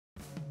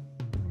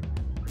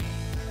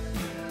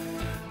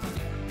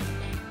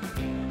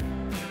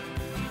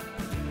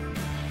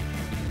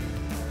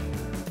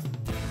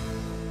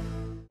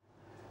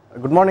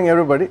Good morning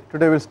everybody.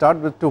 Today we will start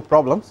with two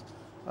problems.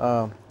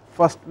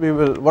 First we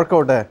will work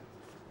out a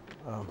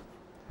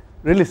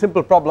really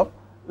simple problem.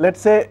 Let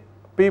us say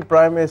P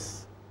prime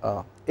is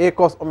a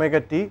cos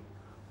omega t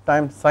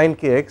times sin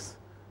kx.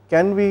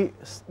 Can we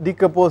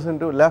decompose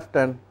into left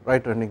and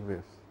right running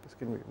waves?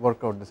 Can we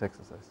work out this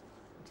exercise?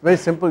 It is very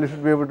simple, you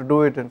should be able to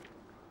do it in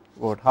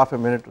about half a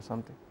minute or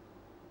something.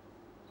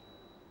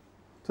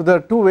 So there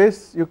are two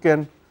ways you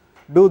can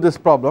do this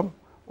problem.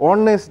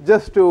 One is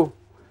just to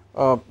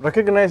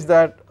recognize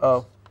that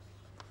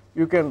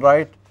you can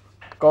write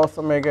cos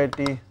omega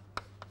t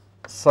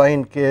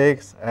sin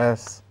kx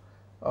as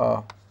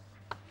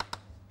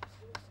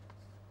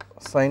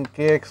sin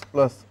kx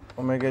plus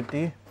omega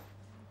t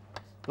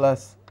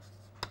plus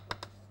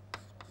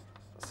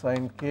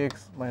sin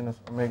kx minus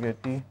omega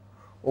t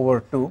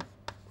over 2.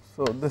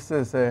 So this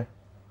is a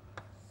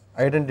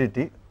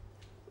identity.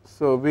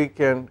 So we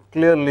can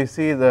clearly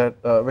see that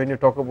when you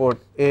talk about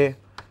a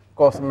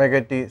cos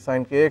omega t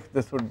sin kx,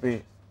 this would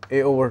be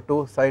a over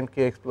 2 sin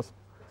kx plus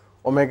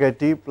omega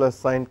t plus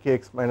sin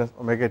kx minus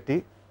omega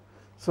t.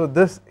 So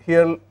this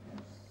here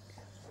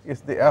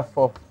is the f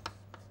of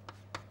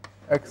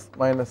x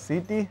minus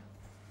ct,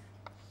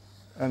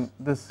 and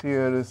this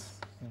here is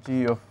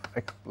g of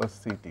x plus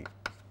ct.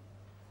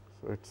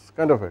 So it is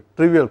kind of a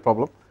trivial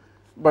problem,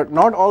 but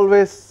not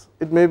always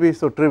it may be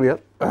so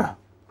trivial. I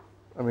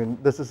mean,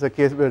 this is a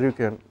case where you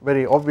can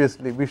very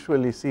obviously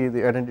visually see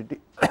the identity.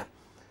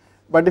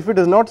 But if it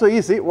is not so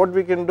easy, what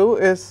we can do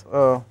is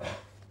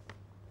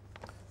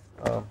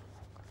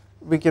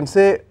we can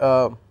say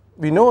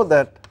we know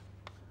that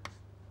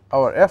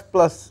our f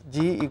plus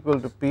g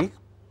equal to p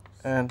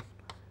and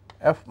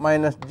f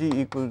minus g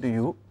equal to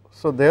u.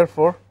 So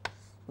therefore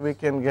we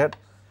can get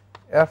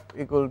f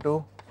equal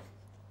to,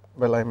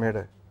 well, I made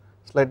a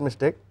slight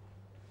mistake,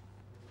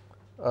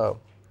 over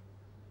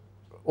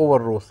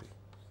rho c.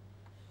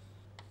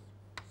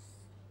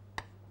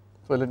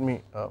 So let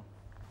me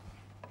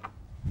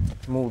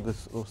move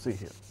this rho c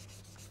here.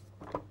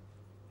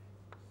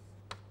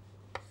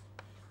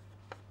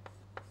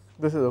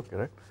 This is okay,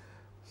 right?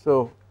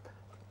 So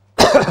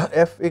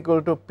f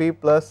equal to p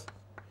plus,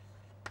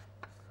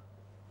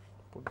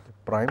 put the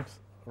primes,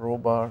 rho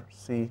bar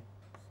c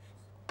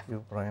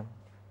u prime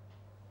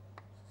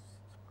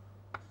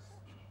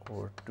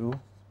over 2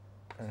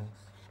 and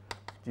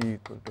g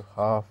equal to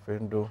half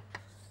into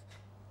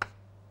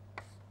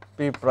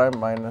p prime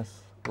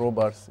minus rho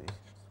bar c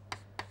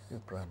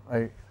u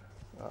prime.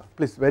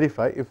 Please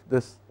verify if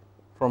this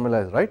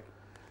formula is right.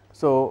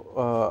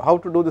 So how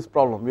to do this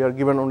problem? We are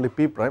given only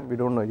p prime, we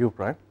do not know u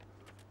prime.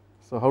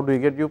 So how do we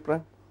get u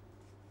prime?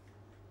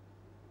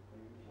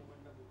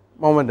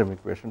 Momentum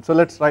equation. So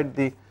let us write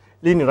the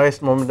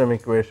linearized momentum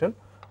equation.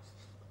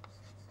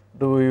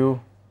 Dou u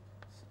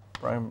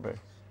prime by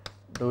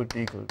dou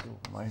t equal to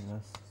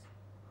minus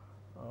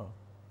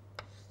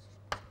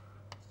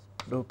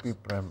dou p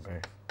prime by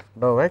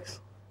dou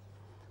x.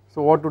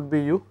 So what would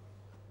be u?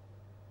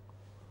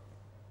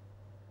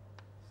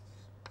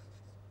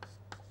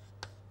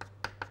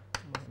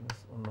 Minus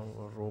 1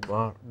 over rho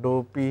bar.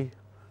 Dou p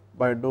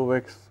by dou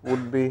x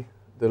would be,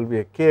 there will be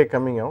a k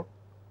coming out,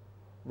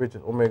 which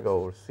is omega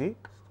over c,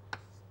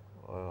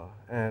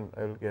 and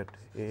I will get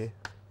a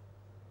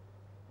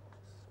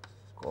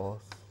cos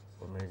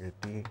omega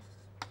t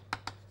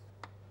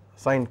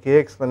sin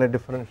kx. When I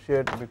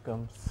differentiate,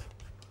 becomes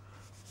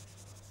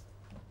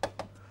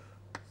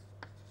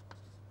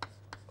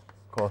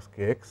cos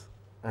kx,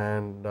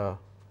 and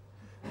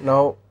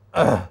now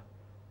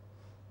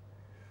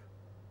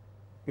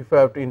if I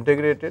have to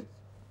integrate it,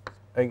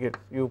 I get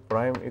u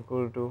prime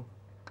equal to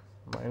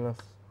minus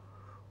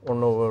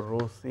 1 over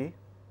rho c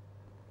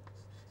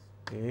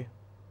a, and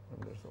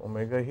there is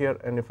omega here,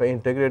 and if I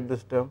integrate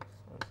this term,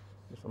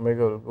 this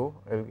omega will go,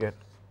 I will get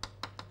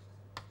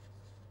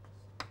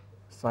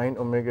sin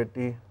omega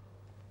t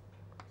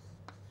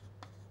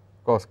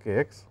cos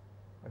kx.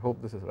 I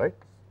hope this is right.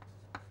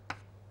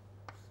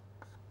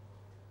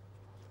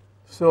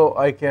 So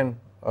I can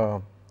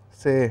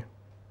say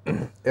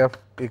f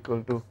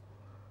equal to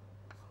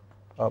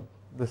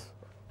this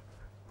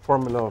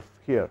formula of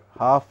here,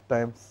 half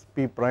times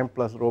p prime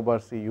plus rho bar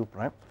c u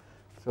prime.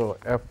 So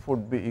f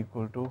would be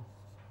equal to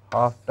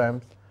half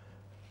times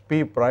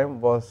p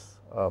prime was,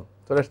 so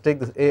let us take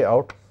this a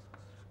out,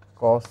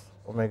 cos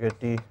omega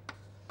t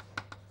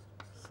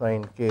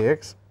sin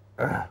kx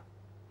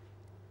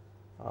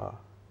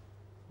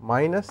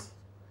minus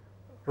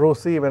rho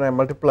c. When I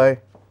multiply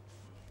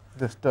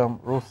this term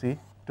rho c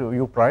to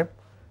u prime,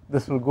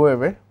 this will go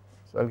away.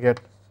 So I will get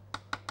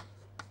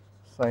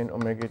sin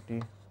omega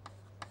t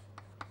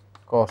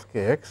cos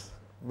kx,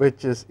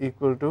 which is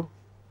equal to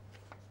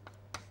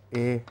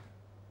a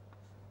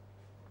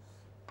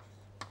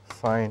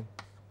sin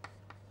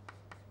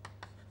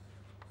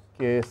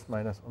ks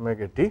minus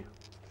omega t,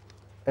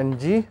 and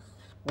g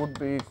would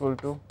be equal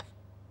to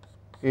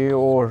a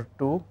over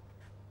 2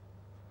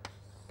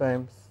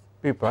 times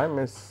p prime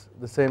is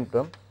the same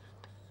term,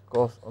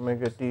 cos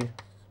omega t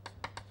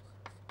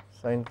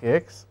sin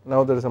kx.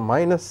 Now there is a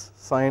minus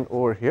sign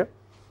over here,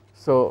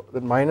 So the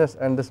minus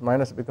and this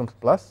minus becomes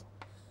plus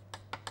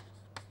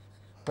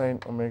sin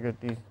omega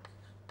t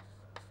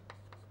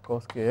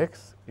cos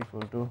kx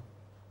equal to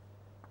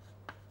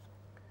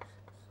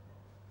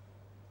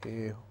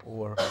a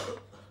over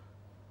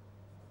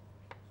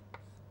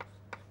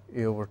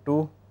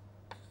 2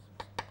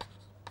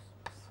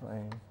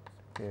 sin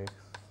kx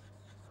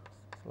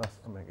plus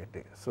omega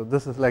t. So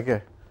this is like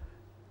a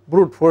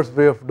brute force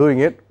way of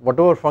doing it.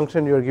 Whatever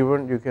function you are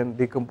given, you can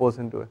decompose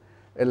into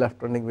a left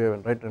turning wave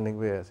and right turning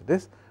wave as it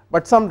is.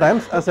 But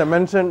sometimes, as I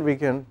mentioned, we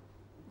can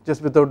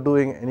just without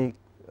doing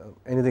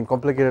anything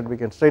complicated, we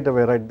can straight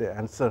away write the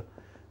answer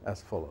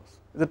as follows.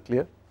 Is it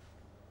clear?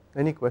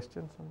 Any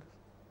questions on this?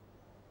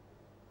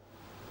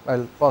 I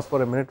will pause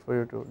for a minute for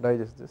you to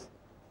digest this.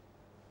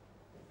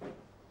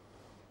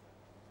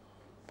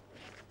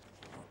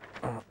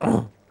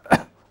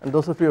 And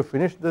those of you who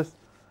finished this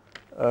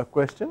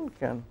question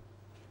can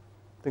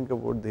think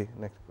about the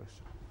next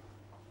question.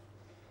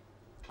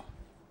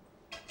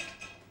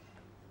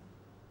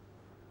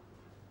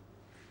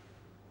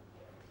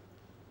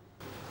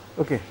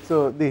 Okay,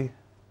 so the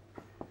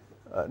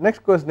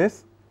next question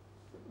is,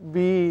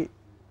 we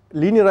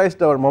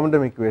linearized our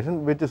momentum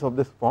equation, which is of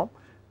this form: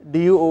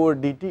 du over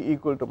dt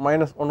equal to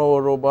minus 1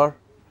 over rho bar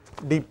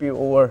dp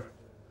over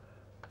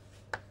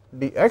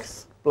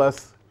dx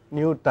plus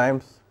nu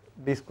times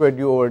d squared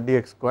u over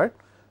dx squared,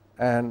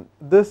 and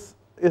this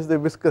is the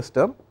viscous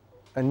term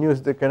and nu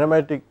is the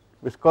kinematic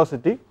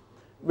viscosity,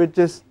 which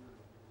is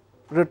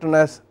written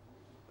as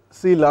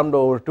c lambda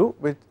over 2,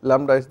 which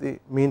lambda is the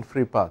mean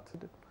free path.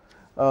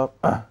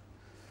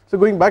 So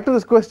going back to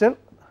this question,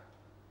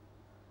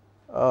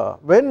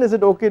 when is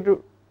it okay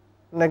to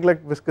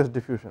neglect viscous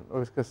diffusion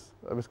or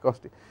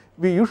viscosity?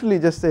 We usually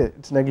just say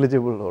it's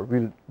negligible, or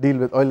we'll deal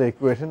with Euler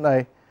equation.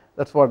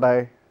 That's what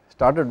I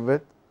started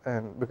with,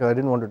 and because I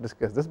didn't want to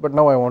discuss this, but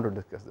now I want to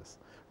discuss this.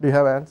 Do you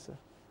have an answer,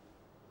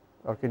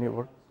 or can you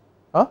work?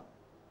 Huh?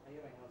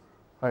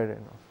 High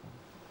Reynolds.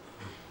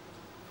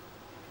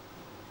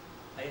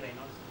 High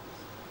Reynolds.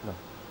 No.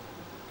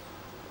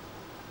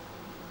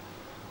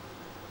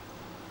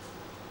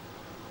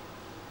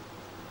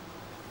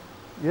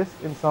 Yes,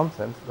 in some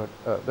sense, but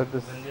that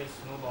is. When there is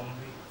no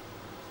boundary.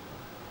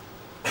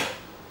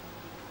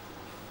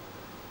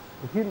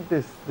 The hint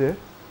is there.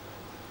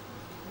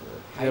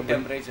 High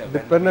temperature.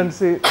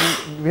 Dependency.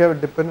 We have a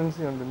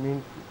dependency on the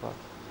mean free path.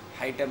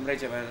 High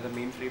temperature when the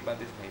mean free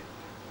path is high.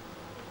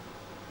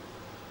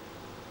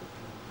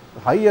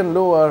 High and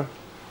low are.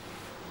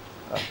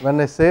 When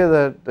I say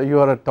that you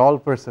are a tall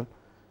person,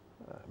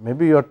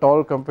 maybe you are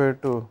tall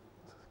compared to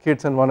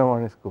kids in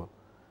 101 school,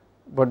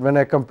 but when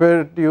I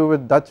compare it to you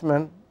with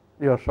Dutchmen,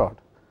 you are short.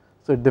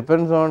 So it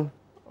depends on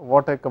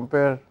what I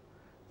compare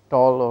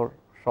tall or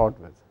short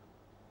with.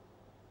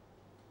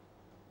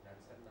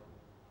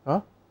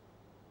 Huh?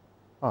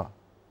 Ah.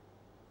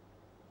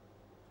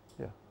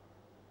 Yeah.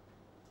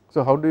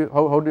 So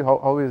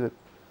how is it?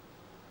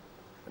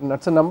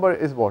 That's a number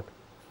is what?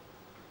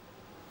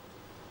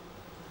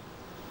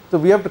 So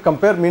we have to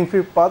compare mean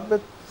free path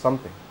with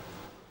something.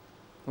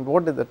 And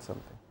what is that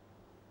something?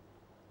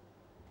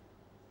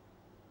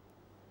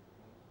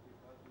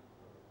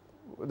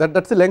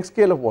 That's the length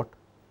scale of what?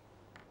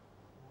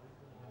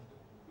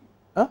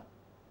 Huh?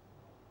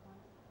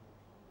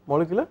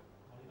 Molecular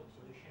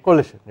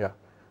collision. Yeah.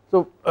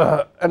 So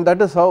and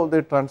that is how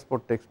the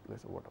transport takes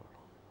place, or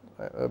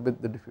whatever,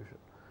 with the diffusion.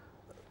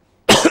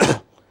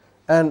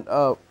 And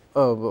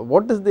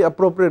what is the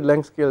appropriate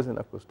length scales in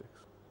acoustics?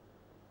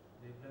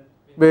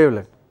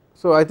 Wavelength.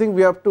 So I think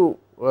we have to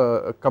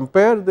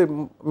compare the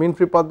mean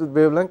free path with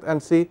wavelength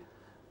and see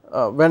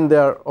when they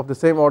are of the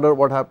same order,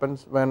 what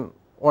happens. When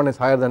one is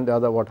higher than the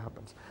other, what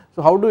happens.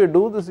 So how do you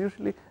do this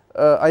usually?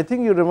 I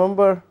think you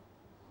remember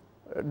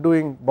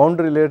doing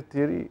boundary layer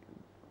theory.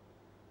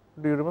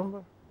 Do you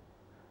remember?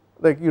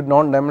 Like you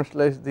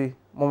non-dimensionalize the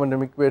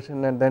momentum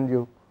equation and then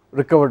you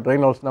recovered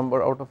Reynolds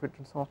number out of it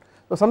and so on.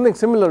 So something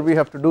similar we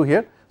have to do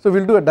here. So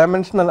we will do a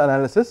dimensional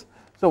analysis.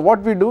 So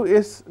what we do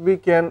is we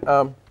can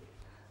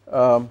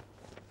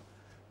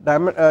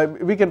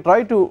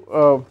try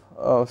to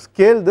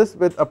scale this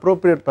with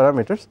appropriate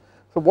parameters.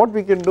 So what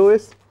we can do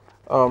is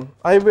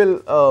I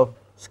will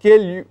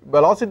scale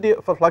velocity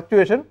for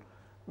fluctuation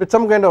with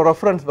some kind of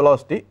reference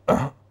velocity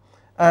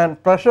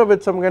and pressure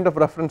with some kind of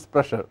reference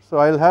pressure. So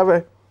I will have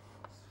a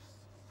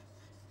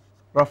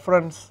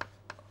reference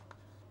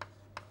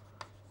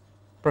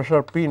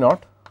pressure P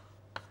naught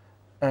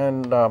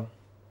and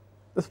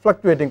this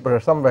fluctuating pressure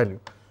some value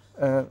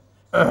and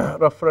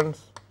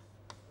reference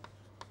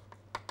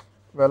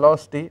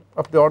velocity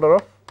of the order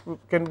of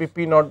can be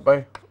P naught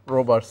by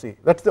rho bar C.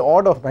 That is the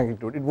order of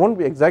magnitude. It will not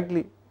be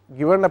exactly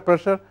given a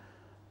pressure,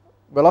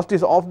 velocity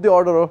is of the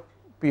order of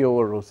P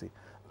over rho C.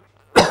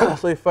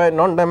 So if I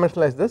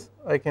non-dimensionalize this,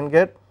 I can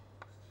get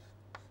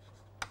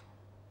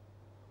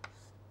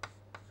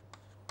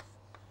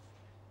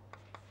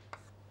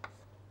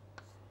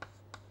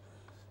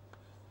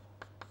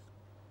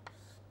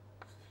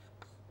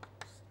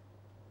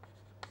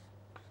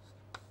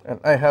and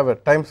I have a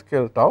time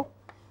scale tau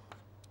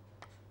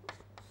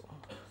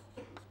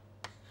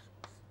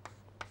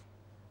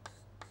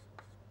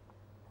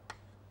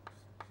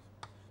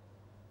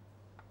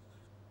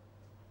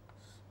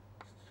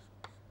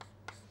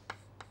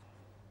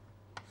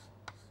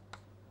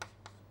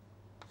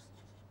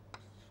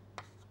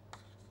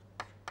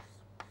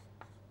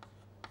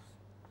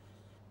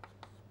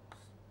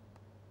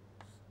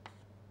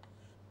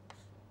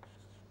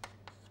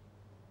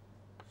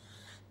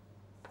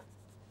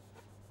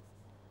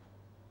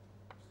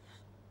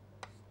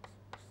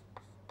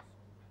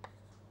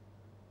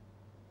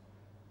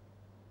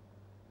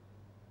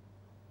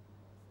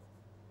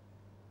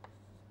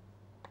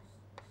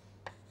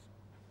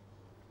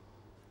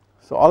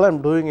So all I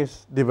am doing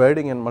is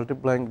dividing and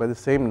multiplying by the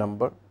same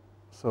number,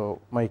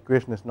 so my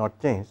equation is not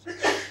changed.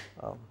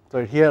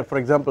 So here for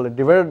example I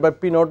divided by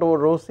P naught over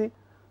rho c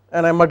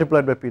and I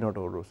multiplied by P naught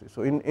over rho c.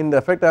 So in the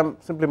effect I am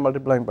simply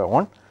multiplying by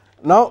 1.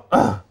 Now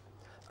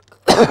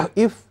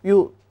if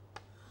you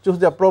choose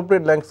the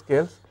appropriate length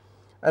scales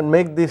and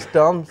make these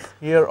terms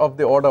here of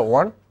the order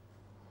 1,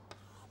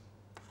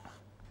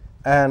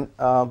 and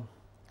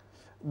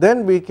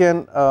then we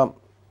can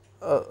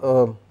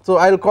so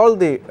I will call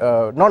the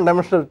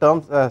non-dimensional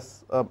terms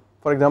as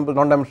for example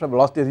non-dimensional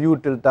velocity as u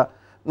tilde,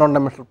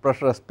 non-dimensional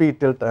pressure as P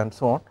tilde and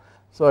so on.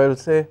 So I will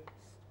say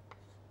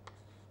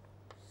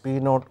P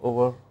naught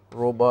over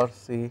rho bar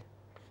c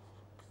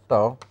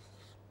tau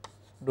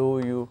dou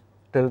u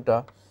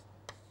tilde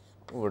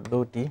over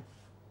dou t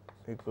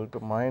equal to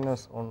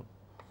minus on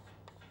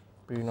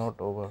P naught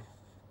over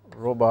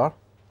rho bar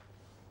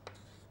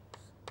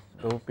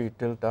dou P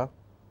tilde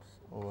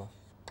over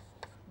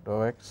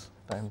dou x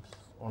times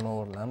 1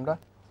 over lambda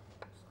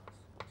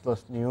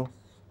plus nu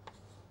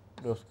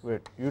dou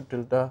squared u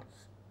tilde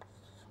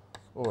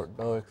over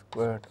dou x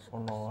squared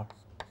 1 over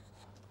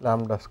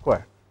lambda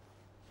square.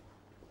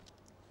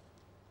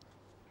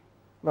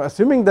 Now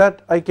assuming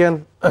that I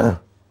can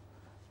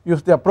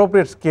use the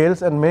appropriate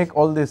scales and make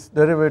all these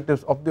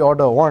derivatives of the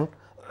order 1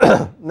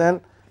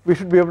 then we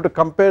should be able to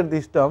compare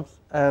these terms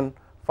and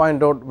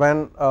find out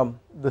when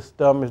this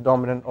term is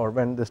dominant or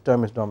when this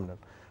term is dominant.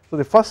 So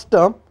the first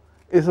term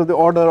is of the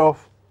order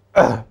of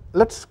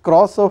let us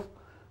cross off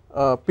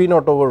P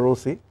naught over rho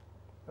c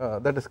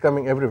that is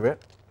coming everywhere.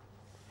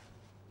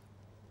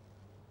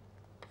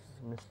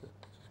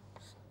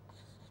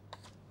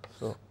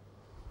 So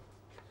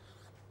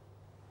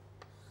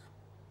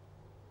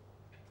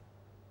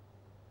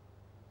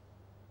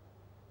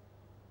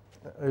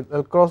I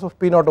will cross off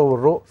P naught over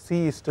rho,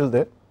 c is still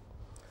there.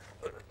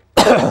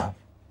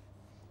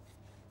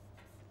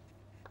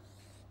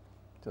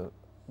 So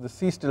the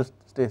c still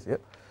stays here.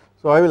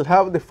 So I will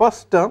have the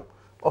first term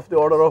of the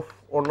order of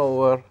 1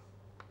 over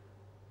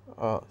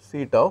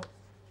c tau,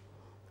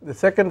 the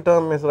second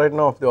term is right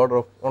now of the order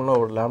of 1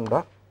 over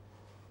lambda,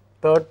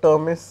 third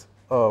term is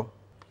and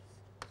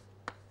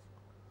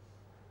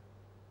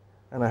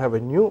I have a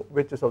nu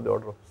which is of the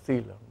order of c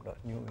lambda,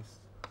 nu is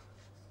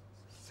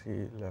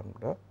c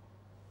lambda.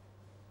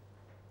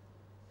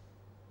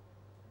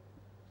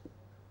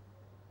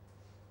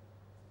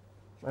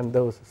 And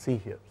there was a c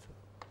here.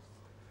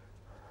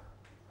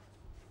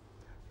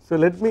 So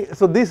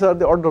these are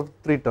the order of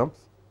 3 terms.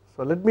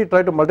 So let me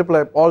try to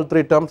multiply all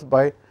 3 terms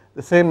by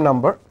the same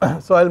number.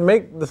 So I will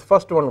make this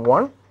first one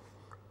 1.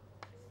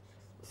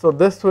 So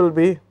this will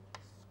be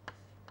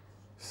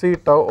c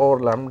tau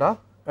over lambda,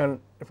 and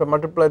if I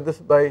multiply this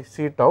by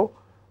c tau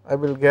I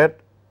will get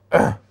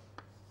this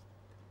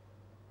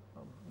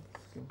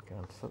can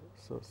cancel,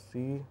 so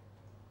c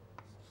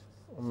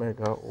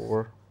omega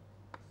over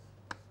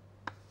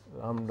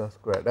lambda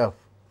squared f,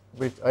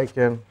 which I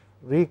can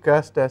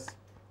recast as,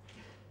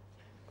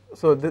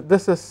 so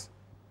this is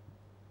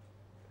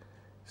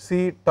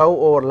c tau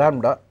over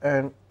lambda,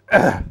 and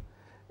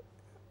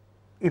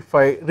if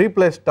I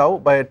replace tau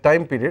by a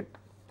time period,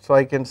 so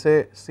I can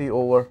say c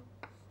over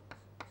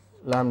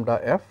lambda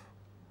f,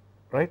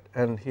 right,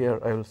 and here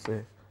I will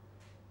say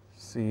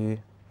c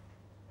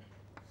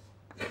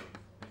lambda f.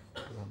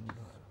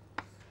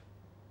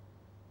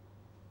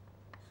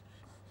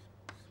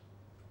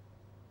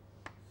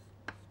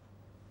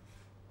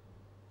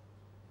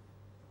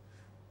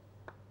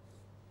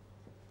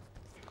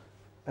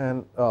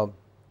 And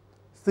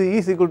c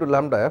is equal to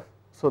lambda f,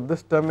 so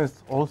this term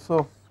is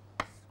also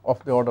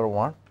of the order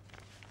 1,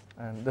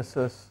 and this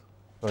is,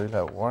 so you will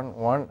have 1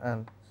 1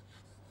 and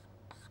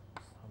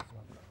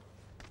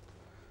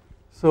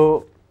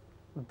so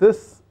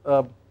this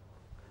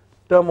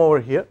term over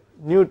here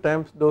nu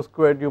times dou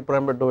squared u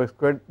prime by dou x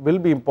squared will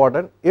be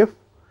important if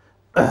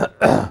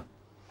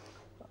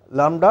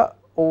lambda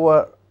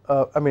over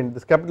I mean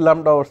this capital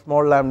lambda over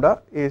small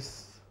lambda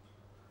is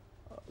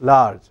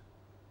large,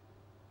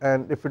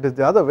 and if it is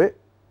the other way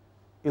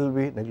it will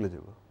be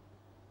negligible.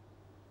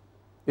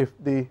 If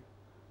the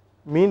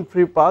mean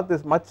free path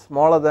is much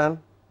smaller than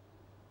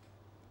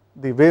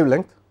the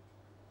wavelength,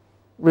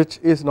 which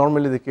is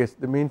normally the case,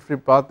 the mean free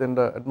path in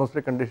the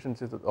atmospheric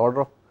conditions is of the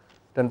order of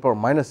 10 power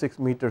minus 6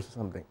 meters or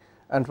something,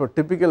 and for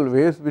typical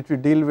waves which we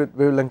deal with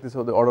wavelength is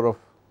of the order of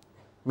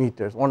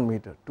meters, 1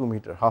 meter, 2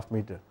 meter, half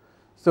meter.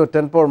 So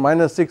 10 power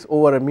minus 6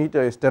 over a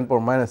meter is 10 power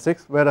minus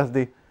 6, whereas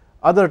the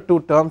other 2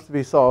 terms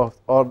we saw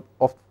are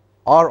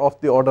of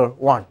the order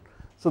 1.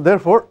 So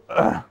therefore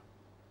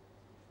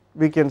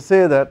we can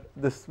say that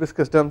this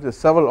viscous term is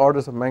several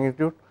orders of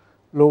magnitude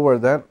lower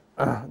than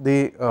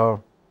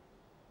the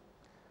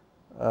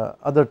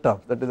other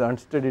terms, that is the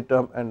unsteady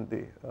term and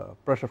the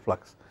pressure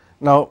flux.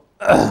 Now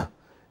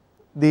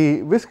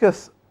the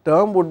viscous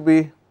term would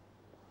be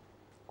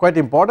quite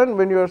important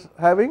when you are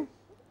having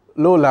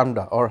low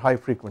lambda or high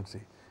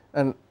frequency,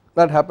 and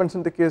that happens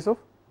in the case of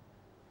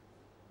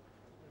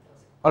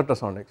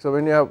ultrasonic. So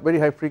when you have very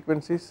high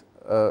frequencies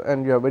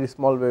and you have very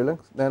small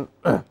wavelengths, then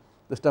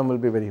this term will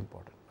be very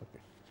important. Okay.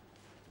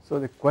 So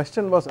the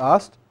question was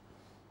asked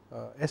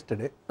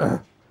yesterday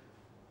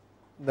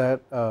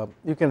that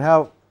you can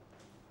have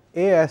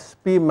A as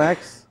P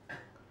max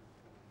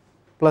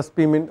plus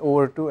P min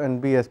over 2 and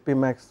B as P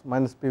max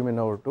minus P min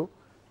over 2,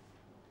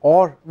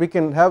 or we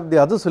can have the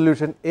other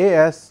solution A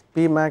as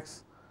P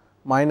max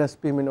minus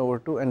P min over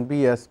 2 and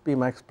B as P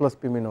max plus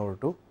P min over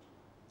 2,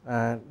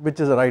 and which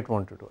is the right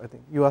one to do. I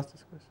think you asked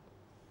this question.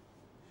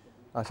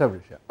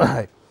 Shabrish,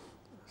 yeah.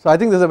 So I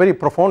think this is a very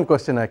profound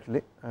question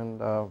actually,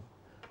 and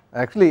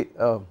actually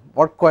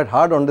worked quite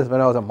hard on this when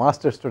I was a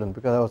master's student,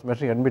 because I was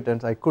measuring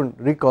admittance. I couldn't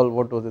recall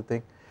what was the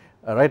thing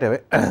right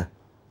away,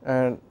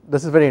 and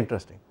this is very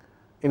interesting.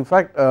 In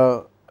fact,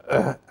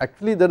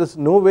 actually there is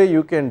no way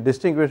you can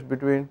distinguish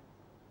between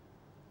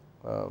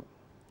A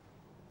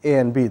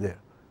and B there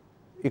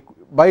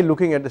by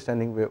looking at the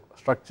standing wave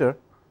structure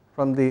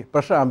from the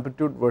pressure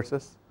amplitude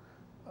versus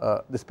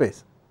the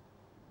space,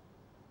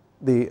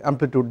 the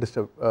amplitude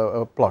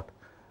plot.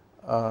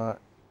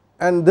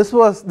 And this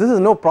is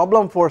no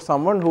problem for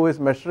someone who is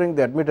measuring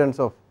the admittance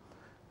of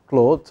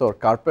clothes or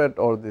carpet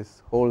or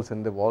these holes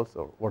in the walls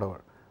or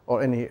whatever,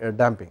 or any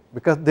damping,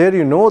 because there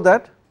you know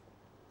that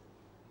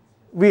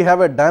we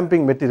have a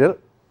damping material.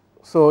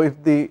 So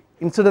if the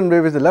incident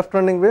wave is a left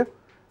running wave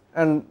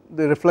and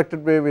the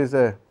reflected wave is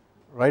a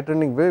right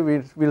running wave,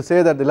 we will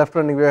say that the left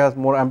running wave has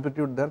more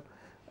amplitude than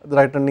the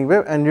right running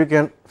wave, and you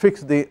can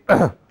fix the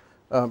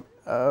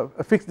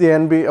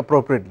NB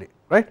appropriately,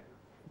 right,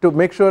 to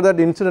make sure that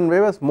the incident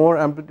wave has more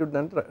amplitude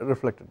than the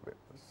reflected wave.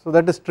 So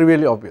that is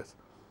trivially obvious.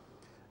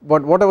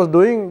 But what I was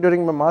doing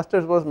during my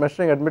masters was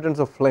measuring admittance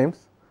of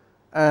flames,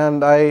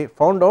 and I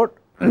found out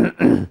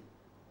when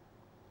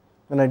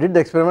I did the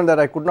experiment that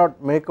I could not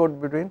make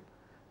out between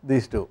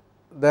these two.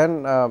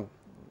 Then I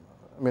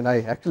mean,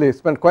 I actually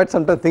spent quite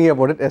some time thinking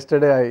about it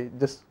yesterday. I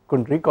just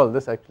couldn't recall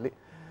this actually.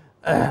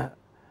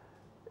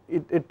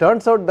 It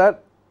turns out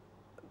that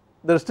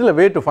there is still a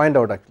way to find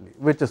out actually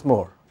which is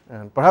more,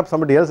 and perhaps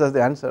somebody else has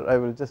the answer. I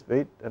will just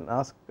wait and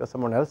ask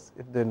someone else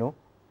if they know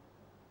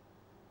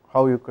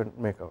how you can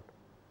make out,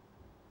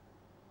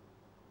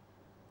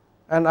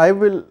 and I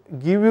will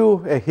give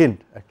you a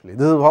hint actually.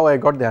 This is how I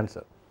got the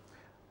answer.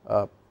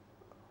 I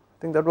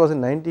think that was in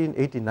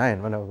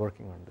 1989 when I was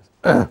working on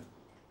this.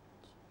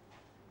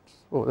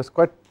 Oh, that's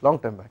quite a long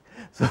time back.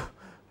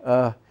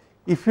 So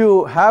if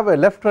you have a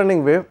left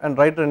running wave and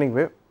right running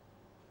wave,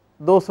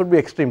 those would be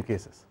extreme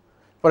cases.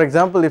 For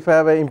example, if I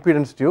have an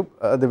impedance tube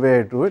the way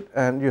I drew it,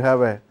 and you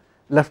have a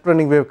left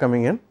running wave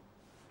coming in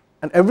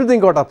and everything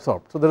got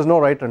absorbed, so there is no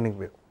right running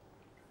wave.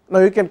 Now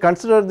you can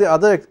consider the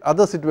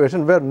other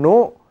situation where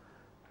no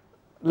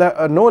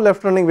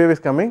left running wave is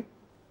coming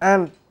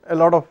and a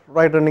lot of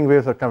right running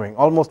waves are coming.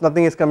 Almost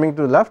nothing is coming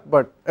to the left,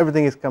 but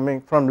everything is coming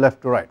from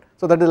left to right.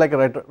 So that is like a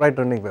right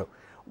running wave.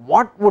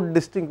 What would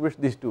distinguish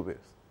these two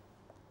waves?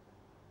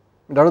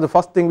 That was the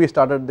first thing we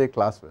started the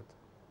class with.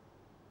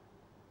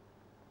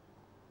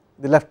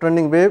 The left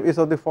running wave is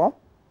of the form,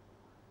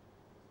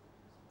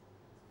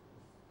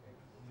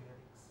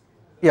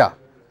 yeah,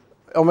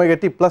 omega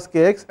t plus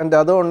kx, and the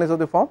other one is of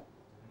the form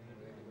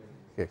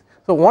kx.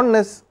 So one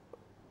is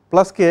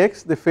plus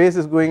kx, the phase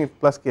is going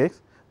plus kx,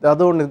 the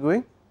other one is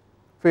going,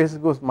 phase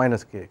goes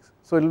minus kx.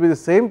 So it will be the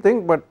same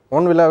thing, but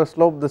one will have a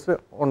slope this way,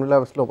 one will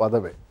have a slope other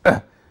way.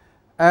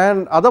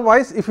 And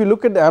otherwise if you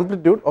look at the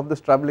amplitude of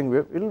this travelling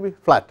wave, it will be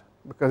flat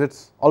because it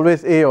is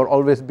always A or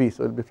always B,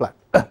 so it will be flat.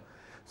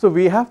 So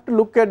we have to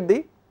look at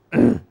the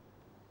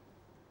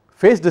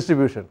phase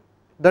distribution.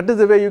 That is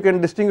the way you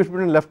can distinguish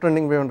between left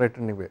running wave and right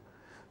running wave.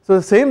 So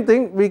the same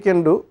thing we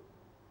can do,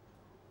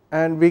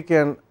 and we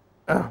can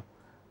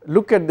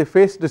look at the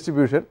phase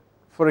distribution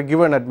for a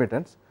given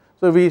admittance.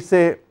 So we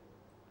say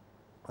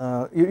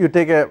you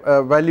take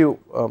a value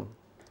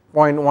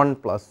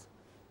 0.1 plus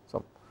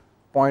some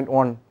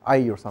 0.1 I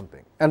or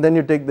something, and then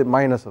you take the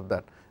minus of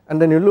that,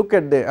 and then you look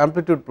at the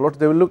amplitude plots.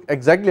 They will look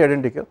exactly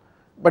identical,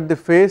 but the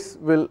phase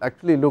will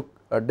actually look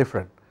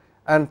different,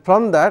 and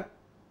from that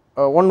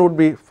one would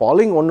be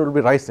falling, one would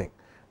be rising.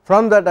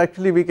 From that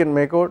actually we can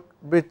make out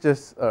which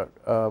is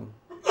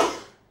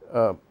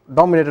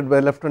dominated by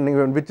left running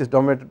wave and which is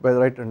dominated by the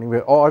right running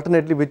wave, or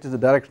alternately which is the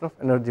direction of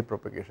energy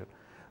propagation.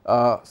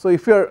 So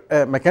if you are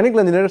a mechanical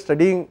engineer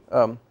studying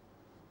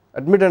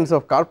admittance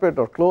of carpet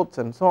or clothes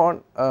and so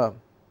on,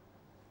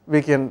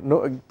 we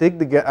can take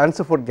the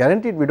answer for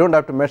guaranteed. We do not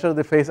have to measure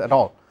the phase at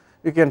all.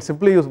 You can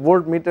simply use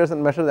voltmeters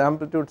and measure the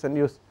amplitudes and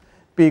use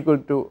P equal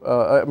to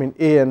I mean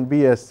A and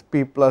B as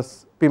P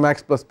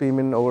max plus P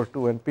min over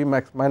 2 and P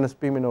max minus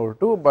P min over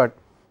 2. But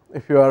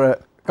if you are a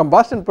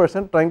combustion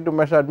person trying to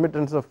measure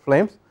admittance of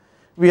flames,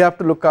 we have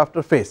to look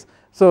after phase.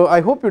 So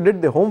I hope you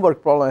did the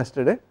homework problem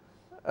yesterday,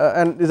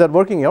 and is that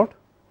working out?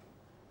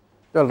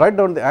 You will write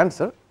down the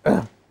answer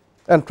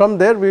and from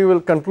there we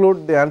will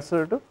conclude the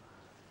answer to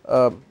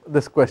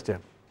this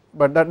question.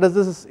 But this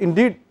is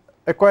indeed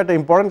quite an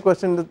important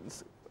question.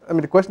 I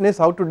mean the question is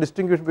how to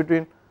distinguish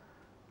between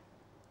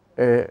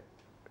a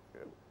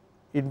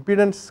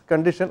impedance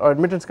condition or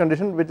admittance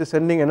condition which is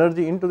sending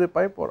energy into the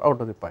pipe or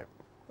out of the pipe.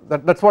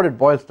 That is what it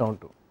boils down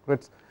to.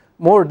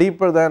 more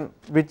deeper than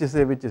which is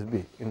A, which is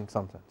B in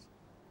some sense.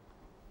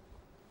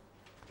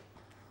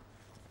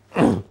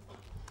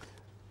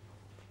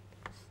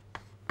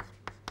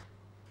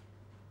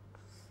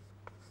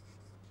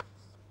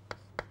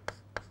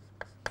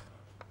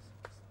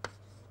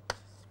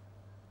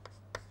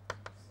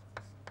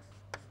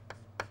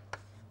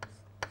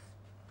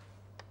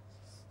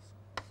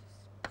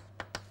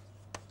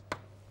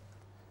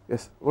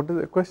 Yes, what is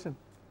the question?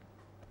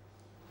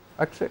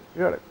 Akshay,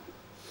 you had a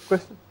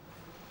question?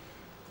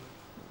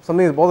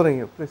 Something is bothering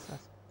you, please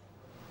ask.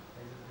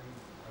 I just didn't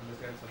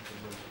understand some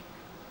symbol.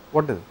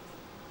 What is it?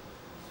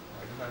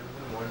 I didn't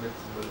understand one dead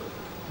symbol also.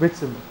 Which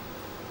symbol?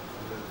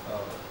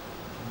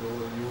 The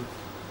U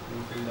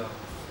tilde.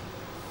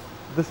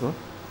 This one?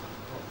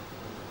 Oh,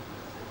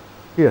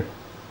 Here.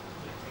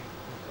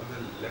 on the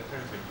left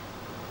hand side.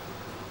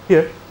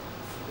 Here.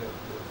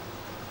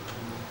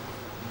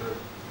 The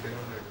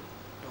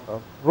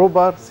denominator. Rho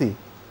bar C.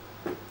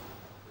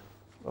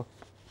 Okay.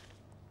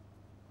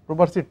 Rho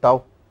bar C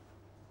tau.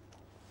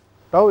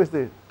 Tau is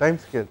the time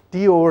scale,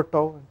 T over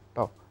tau and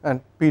tau, and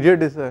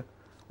period is a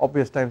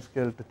obvious time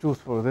scale to choose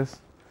for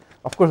this.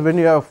 Of course, when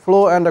you have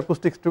flow and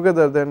acoustics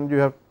together, then you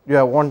have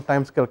one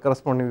time scale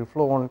corresponding to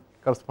flow, one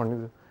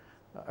corresponding to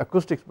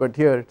acoustics, but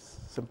here it's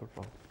simple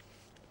problem.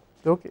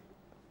 Okay.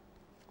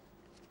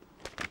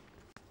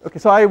 Okay,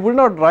 so I will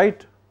not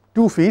write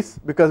two phis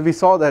because we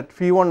saw that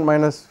phi 1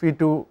 minus phi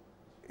 2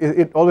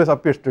 it always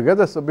appears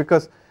together. So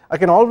because I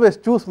can always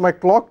choose my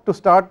clock to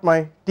start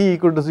my t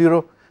equal to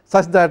 0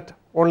 such that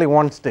only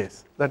one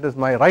stays, that is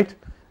my right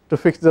to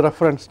fix the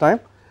reference time.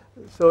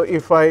 So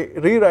if I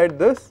rewrite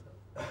this,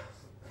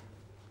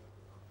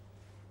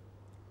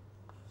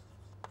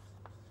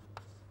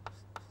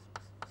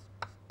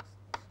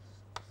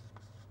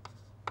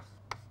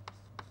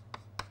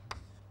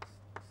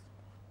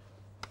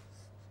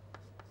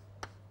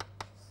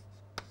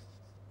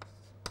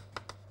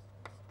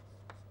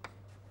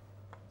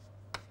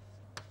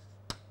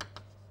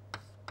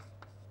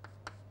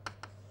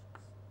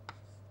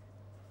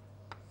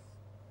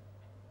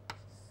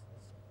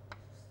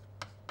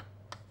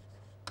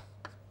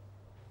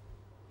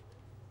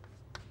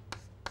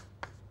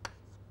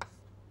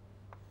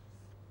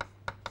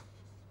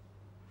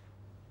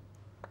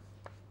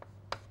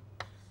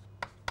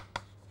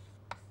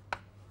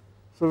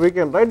 so we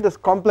can write this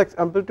complex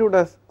amplitude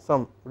as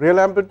some real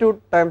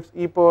amplitude times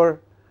e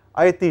power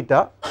I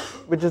theta,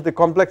 which is the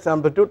complex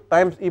amplitude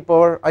times e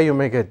power I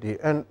omega t,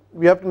 and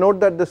we have to note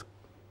that this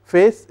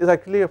phase is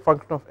actually a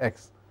function of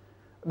x.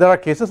 There are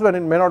cases when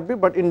it may not be,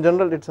 but in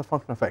general it is a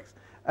function of x,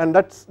 and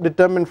that is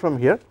determined from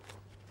here.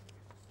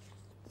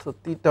 So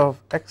theta of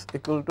x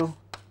equal to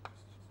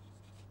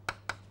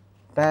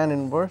tan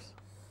inverse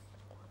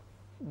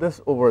this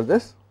over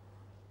this.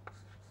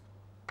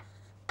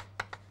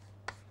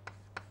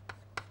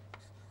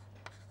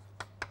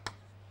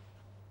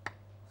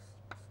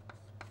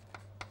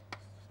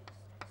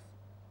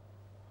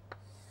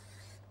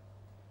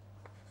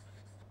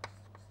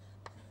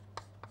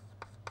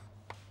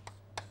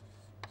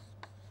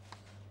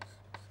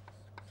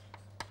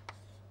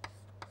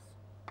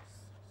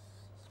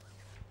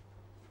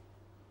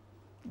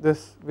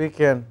 This we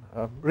can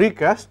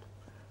recast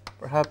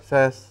perhaps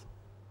as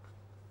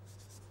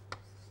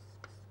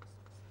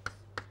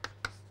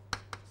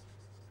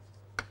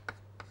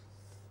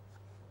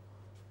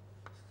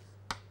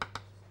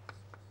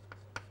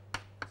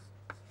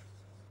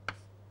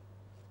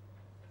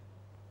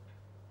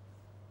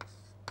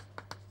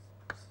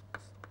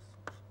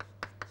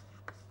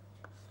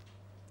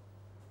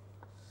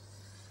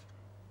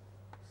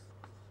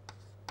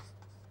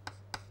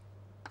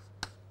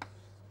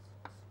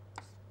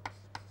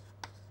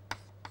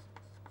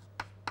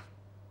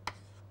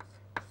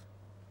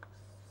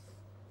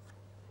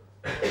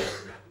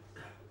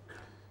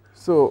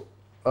so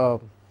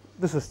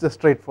this is just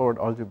straightforward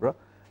algebra.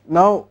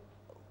 Now,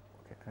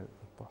 okay, I will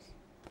pause.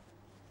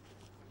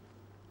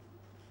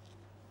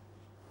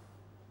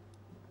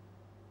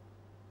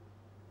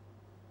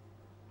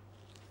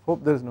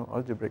 Hope there is no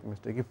algebraic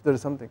mistake. If there is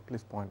something,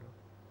 please point out,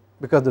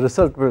 because the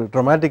result will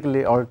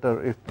dramatically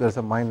alter if there is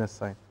a minus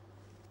sign.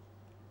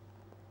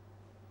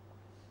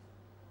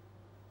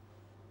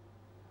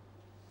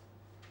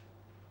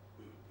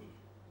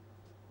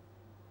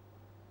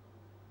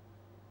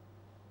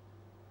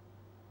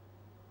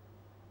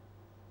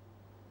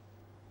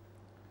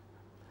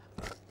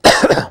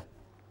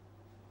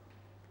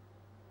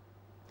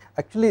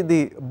 Actually,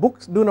 the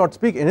books do not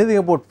speak anything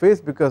about phase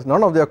because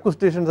none of the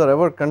acousticians are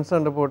ever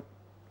concerned about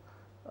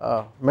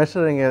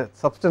measuring a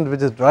substance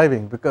which is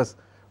driving, because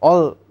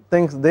all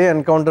things they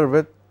encounter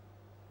with,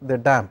 they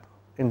damp.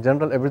 In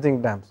general,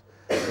 everything damps,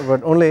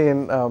 but only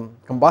in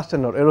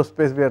combustion or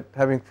aerospace we are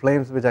having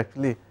flames which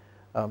actually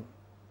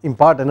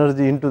impart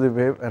energy into the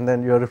wave, and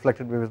then your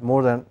reflected wave is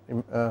more than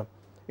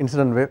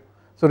incident wave.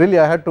 So really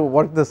I had to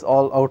work this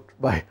all out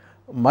by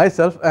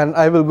myself, and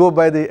I will go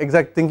by the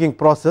exact thinking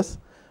process.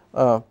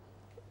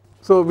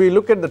 So we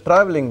look at the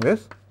travelling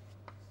wave.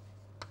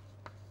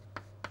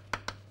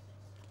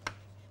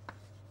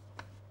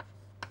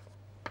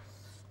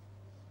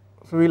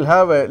 So we will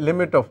have a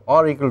limit of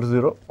r equal to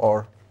 0,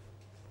 or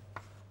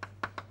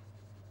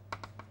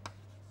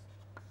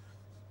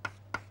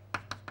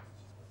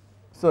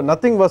so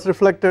nothing was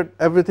reflected,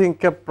 everything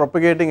kept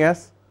propagating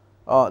as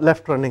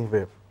left running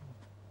wave.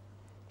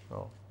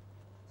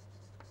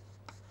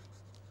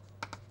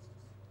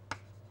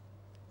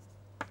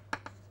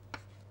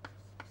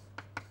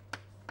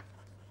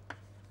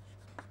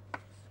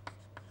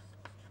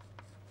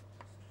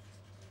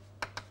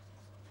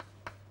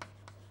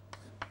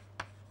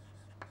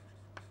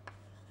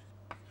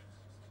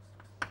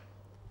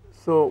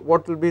 So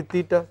what will be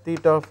theta?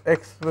 Theta of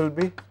x will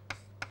be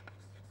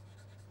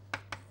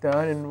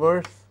tan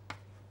inverse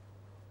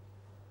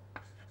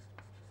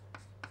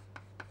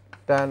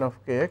tan of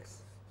kx.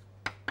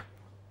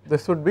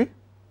 This would be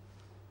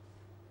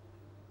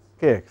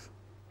kx,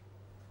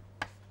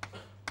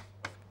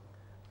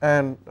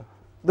 and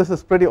this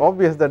is pretty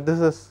obvious that this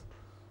is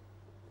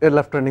a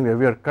left running wave.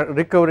 We are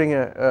recovering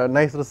a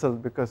nice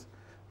result, because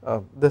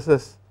this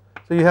is,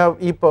 so you have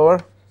e power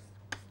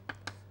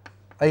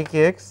I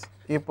kx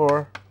e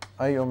power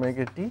I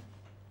omega t,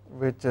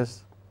 which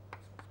is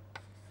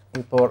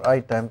e power I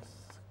times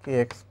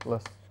kx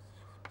plus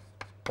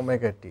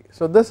omega t.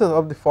 So this is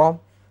of the form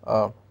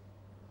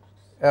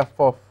f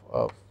of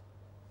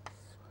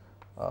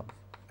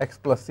x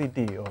plus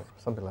ct or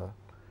something like that.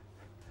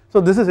 So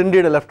this is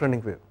indeed a left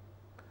running wave.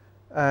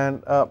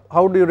 And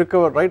how do you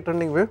recover right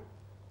running wave?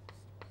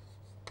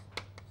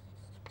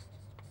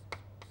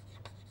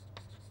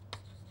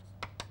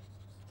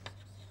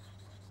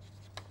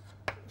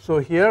 So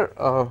here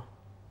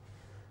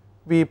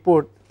we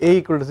put a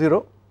equal to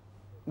 0,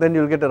 then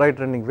you will get a right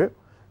running wave.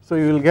 So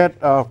you will get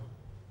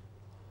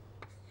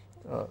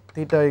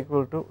theta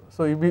equal to,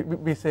 so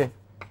we say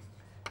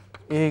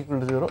a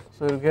equal to 0,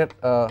 so you will get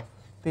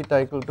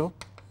theta equal to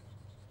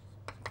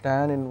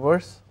tan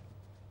inverse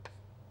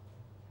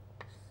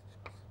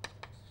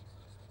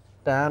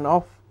tan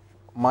of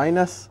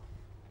minus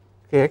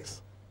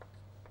kx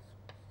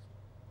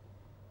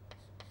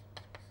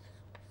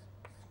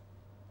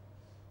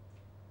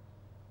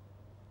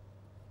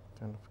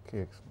tan of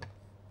kx.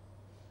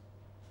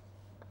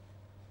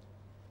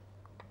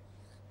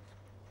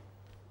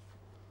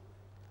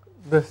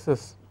 This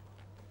is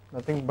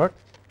nothing but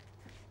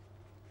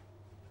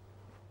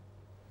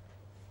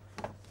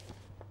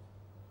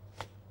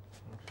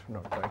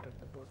not right at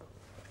the bottom.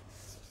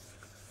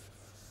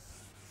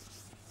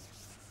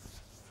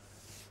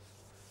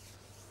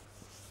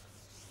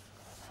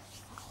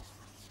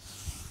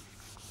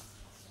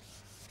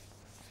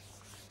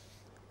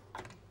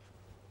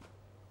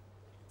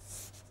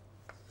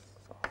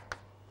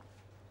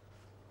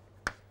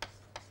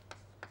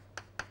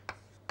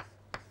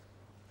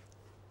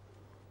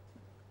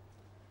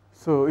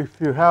 So if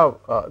you have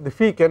the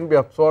phi can be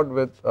absorbed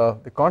with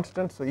the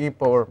constant, so e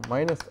power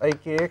minus I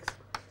kx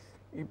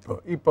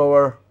e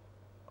power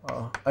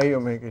I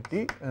omega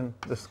t, and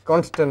this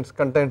constant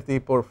contains the e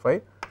power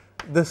phi.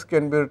 This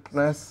can be written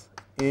as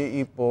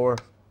a e power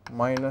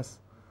minus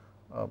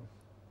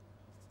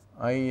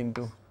I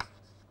into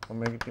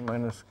omega t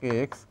minus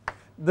kx.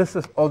 This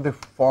is of the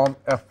form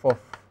f of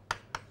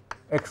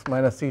x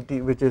minus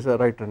ct, which is a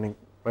right running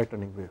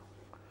wave.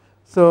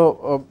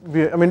 So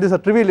I mean these are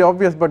trivially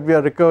obvious, but we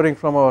are recovering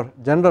from our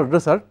general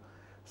result.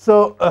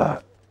 So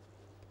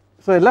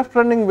so a left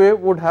running wave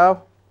would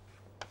have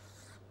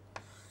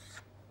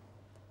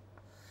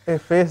a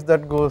phase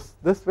that goes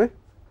this way,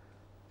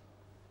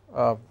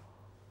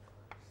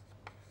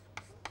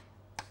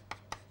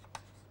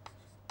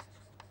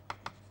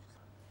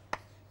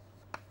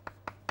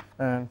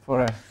 and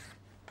for a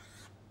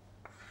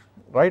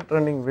right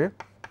running wave,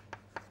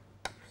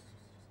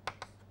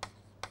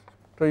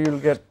 so you will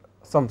get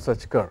some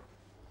such curve.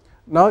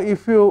 Now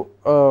if you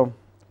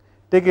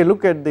take a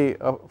look at the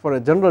for a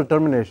general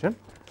termination,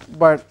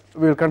 but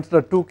we will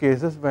consider two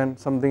cases when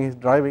something is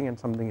driving and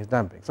something is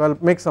damping. So I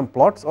will make some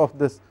plots of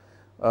this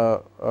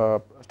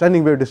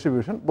standing wave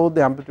distribution, both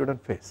the amplitude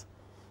and phase.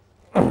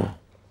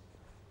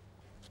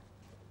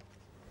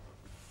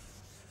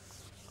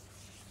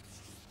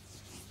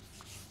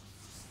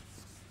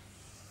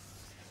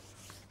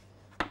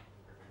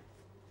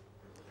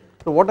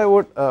 So what I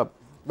would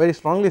very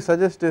strongly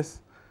suggest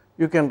is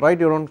you can write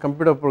your own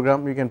computer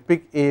program, you can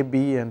pick A,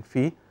 B and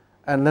phi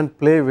and then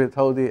play with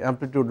how the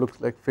amplitude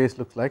looks like, phase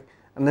looks like,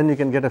 and then you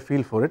can get a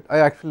feel for it. I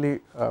actually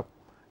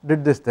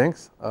did these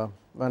things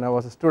when I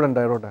was a student.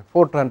 I wrote a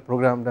Fortran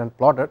program and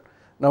plotted.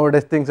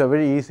 Nowadays things are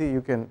very easy,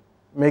 you can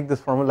make this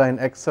formula in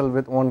Excel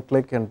with one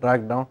click and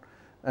drag down,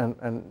 and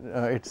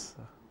it's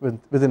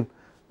within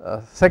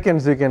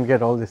seconds you can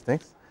get all these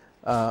things,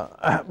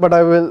 but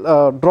I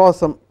will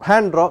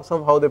hand draw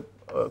somehow the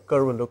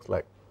curve looks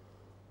like.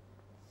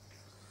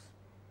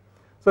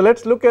 So let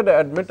us look at the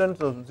admittance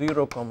of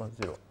 0,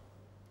 0.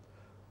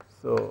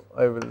 So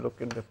I will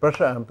look at the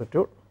pressure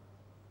amplitude.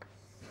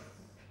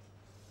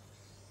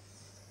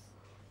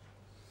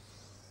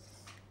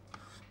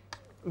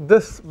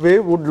 This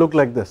wave would look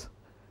like this.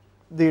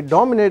 The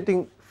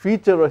dominating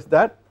feature is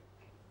that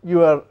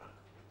your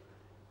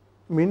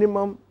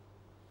minimum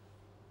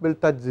will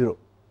touch 0.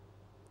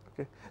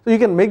 Okay. So you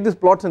can make these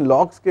plots in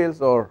log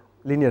scales or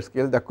linear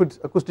scale. The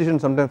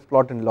acousticians sometimes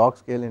plot in log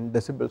scale in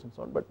decibels and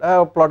so on, but I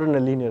have plotted in a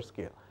linear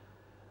scale.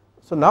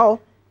 So now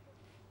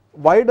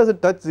why does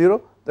it touch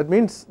 0? That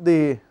means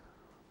the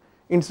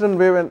incident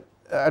wave and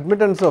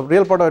admittance of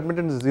real part of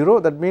admittance is 0,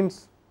 that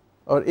means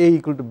or A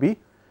equal to B.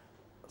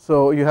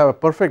 So you have a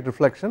perfect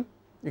reflection,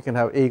 you can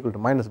have A equal to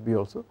minus B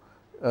also,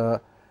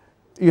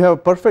 you have a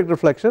perfect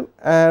reflection,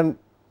 and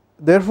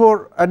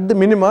therefore at the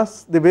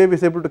minimas the wave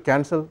is able to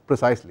cancel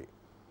precisely.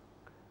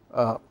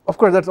 Of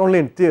course that is only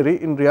in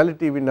theory, in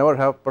reality we never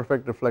have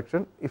perfect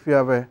reflection. If you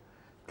have a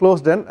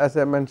closed end, as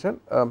I mentioned,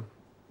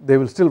 they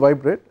will still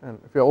vibrate, and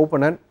if you have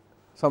open end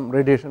some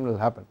radiation will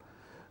happen.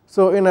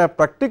 So in a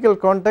practical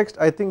context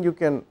I think you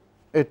can,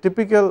 a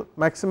typical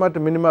maxima to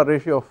minima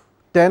ratio of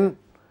 10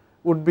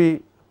 would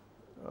be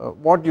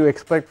what you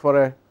expect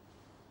for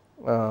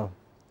a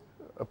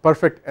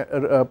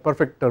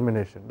perfect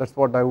termination, that is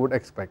what I would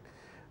expect.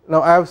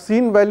 Now I have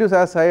seen values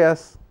as high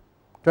as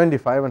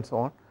 25 and so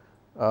on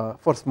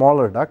for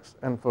smaller ducts,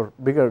 and for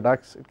bigger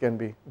ducts it can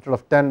be, instead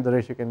of 10 the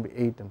ratio can be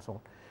 8 and so on,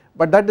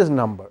 but that is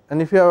number,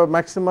 and if you have a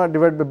maxima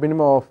divided by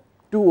minima of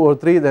 2 or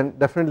 3 then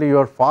definitely you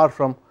are far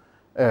from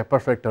a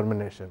perfect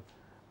termination.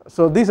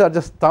 So these are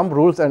just thumb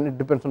rules, and it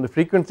depends on the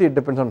frequency, it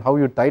depends on how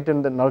you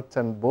tighten the nuts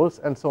and bolts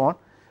and so on,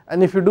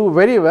 and if you do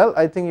very well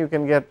I think you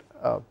can get,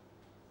 I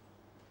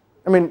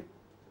mean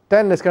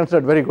 10 is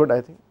considered very good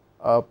I think,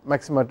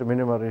 maxima to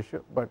minima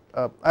ratio, but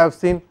I have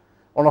seen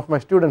one of my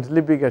students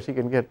Lipica, she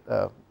can get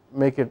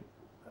make it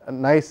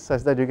nice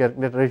such that you get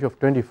a ratio of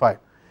 25,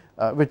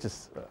 which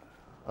is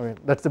I mean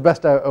that is the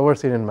best I have ever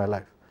seen in my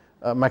life,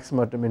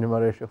 maxima to minima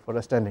ratio for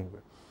a standing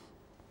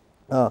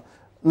wave.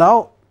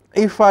 Now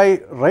if I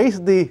raise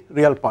the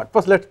real part,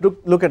 first let us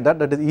look at that,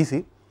 that is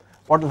easy.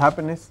 What will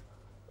happen is,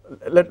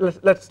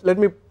 let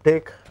me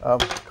take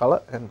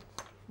color and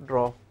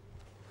draw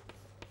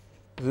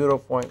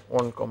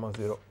 0.1 comma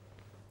 0.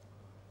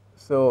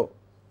 So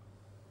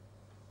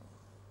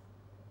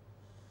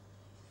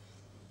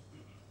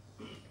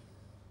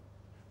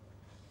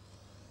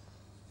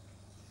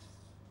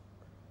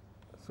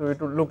it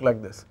would look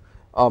like this.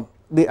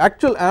 The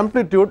actual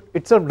amplitude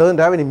itself does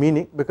not have any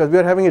meaning because we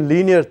are having a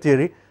linear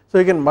theory, so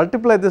you can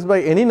multiply this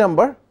by any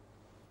number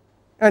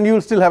and you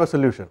will still have a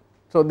solution.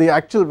 So the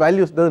actual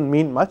values does not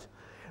mean much,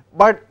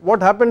 but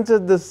what happens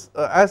is this,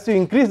 as you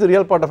increase the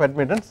real part of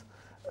admittance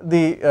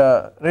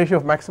the ratio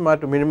of maxima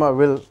to minima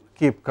will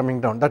keep coming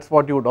down, that is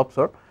what you would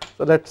observe.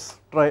 So let us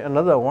try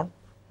another one.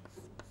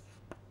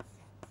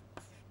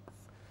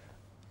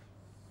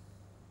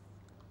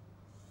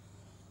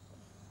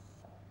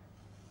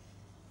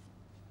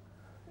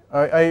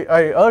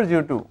 I urge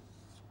you to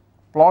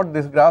plot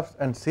these graphs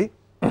and see,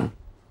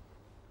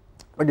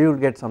 but you will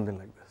get something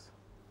like this.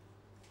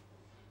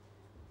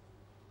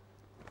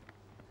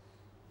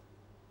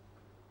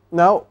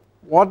 Now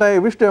what I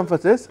wish to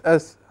emphasize,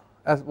 as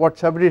what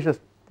Shabdish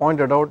has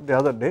pointed out the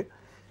other day,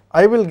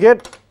 I will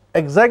get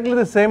exactly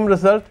the same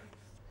result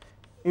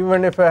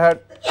even if I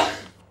had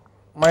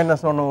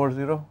minus 1 over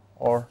 0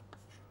 or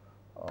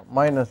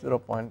minus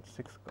 0.6.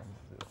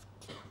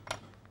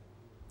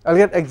 I will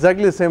get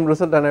exactly the same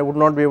result and I would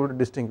not be able to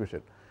distinguish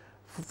it.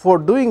 For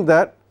doing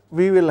that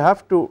we will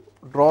have to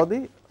draw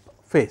the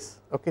phase.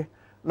 Okay.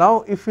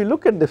 Now if we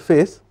look at the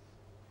phase,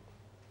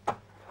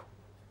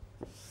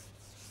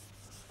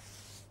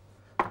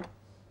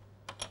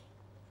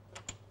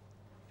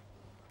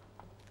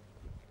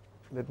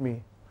 let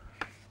me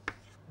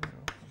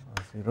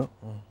 0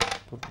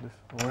 put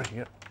this over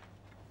here.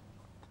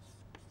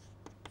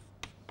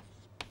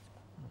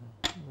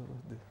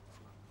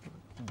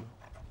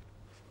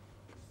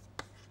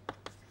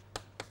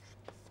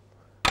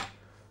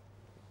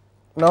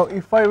 Now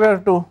if I were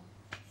to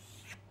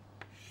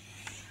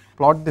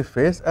plot the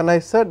phase, and I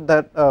said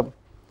that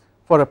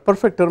for a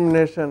perfect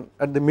termination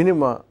at the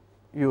minima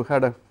you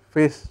had a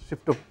phase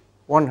shift of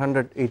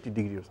 180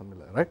 degree or something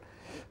like that, right.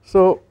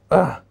 So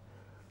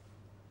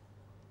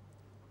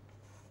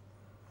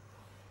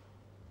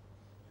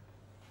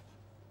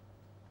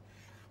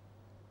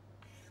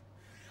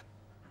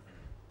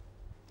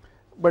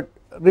but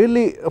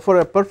really for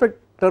a perfect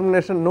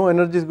termination no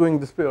energy is going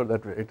this way or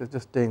that way, it is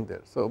just staying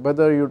there. So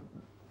whether you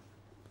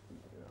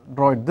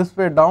draw it this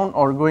way down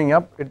or going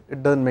up,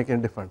 it does not make any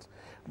difference.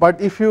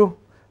 But if you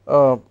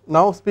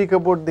now speak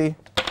about the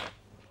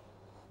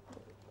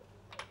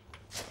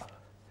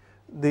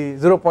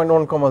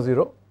 0.1 comma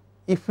 0,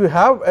 if you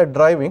have a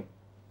driving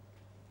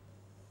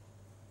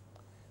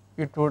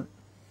it would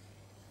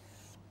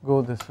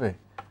go this way,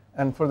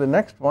 and for the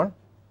next one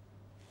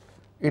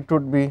it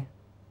would be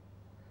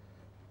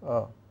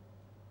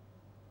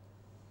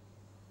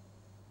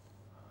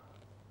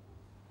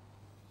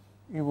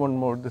even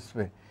more this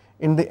way.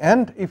 In the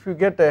end if you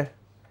get a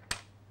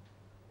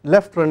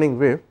left running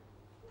wave,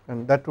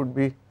 and that would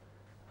be,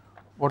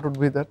 what would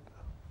be that,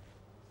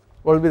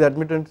 what will be the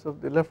admittance of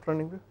the left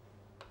running wave?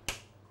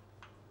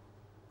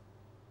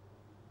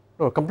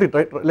 No, complete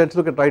right, let us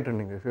look at right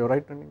running wave. If you have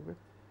right running wave,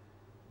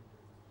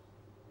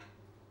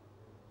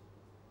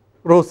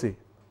 rho c,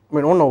 I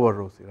mean 1 over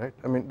rho c, right.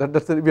 I mean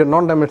that's we are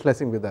non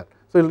dimensionalizing with that,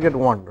 so you will get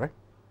 1, right,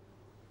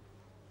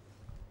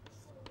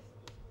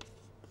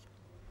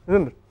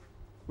 isn't it?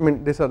 I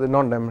mean these are the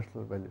non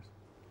dimensional values,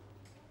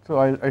 so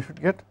I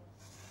should get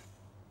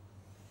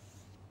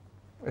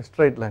a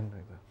straight line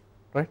like that,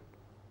 right,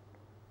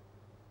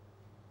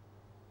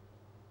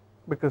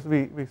 because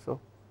we saw.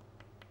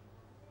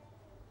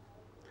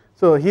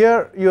 So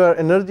here your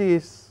energy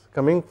is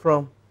coming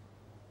from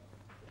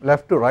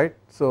left to right,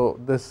 so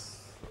this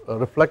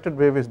reflected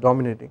wave is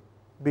dominating,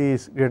 B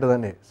is greater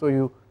than A, so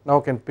you now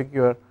can pick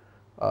your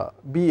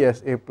B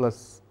as A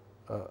plus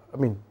I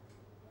mean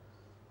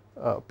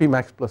P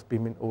max plus P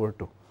min over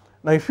 2.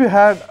 Now if you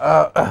had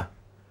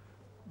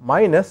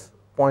minus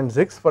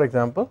 0.6 for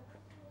example,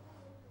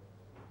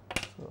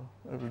 so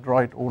I will draw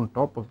it on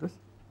top of this,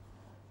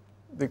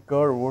 the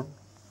curve would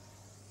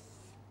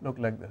look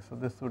like this. So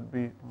this would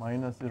be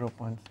minus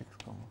 0.6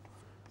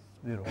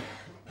 0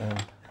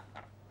 and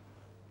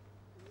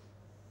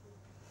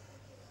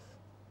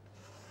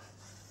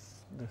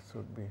this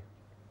would be,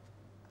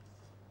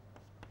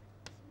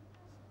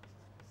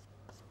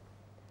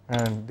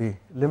 and the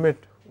limit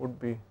would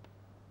be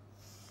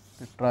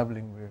the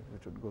travelling wave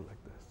which would go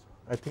like this.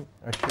 I think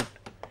I should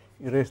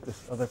erase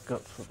this other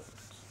curve so that it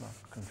is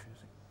not confusing.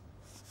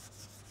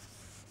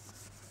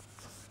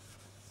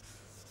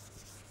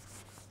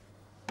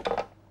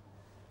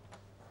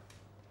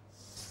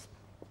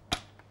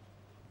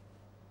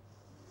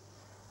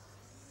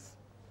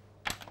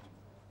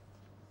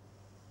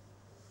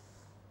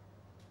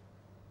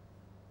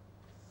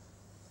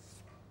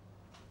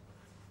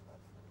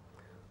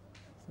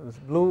 So this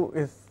blue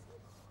is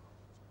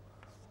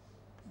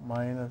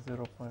minus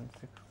 0.6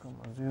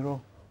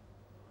 0,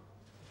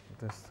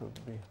 this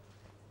would be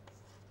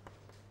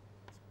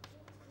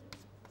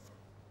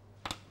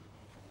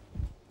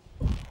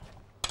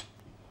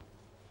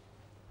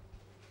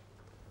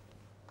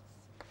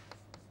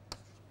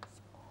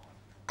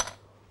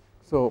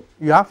so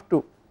you have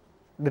to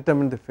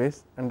determine the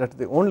phase, and that is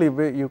the only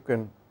way you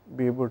can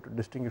be able to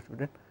distinguish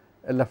between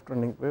a left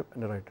running wave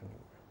and a right running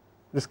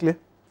wave. This clear?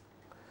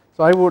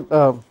 So I would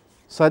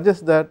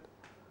suggest that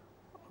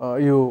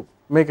you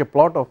make a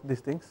plot of these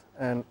things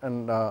and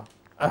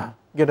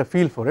get a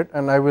feel for it,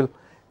 and I will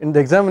in the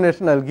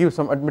examination I will give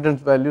some admittance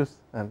values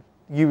and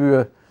give you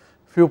a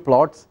few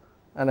plots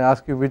and I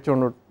ask you which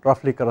one would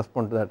roughly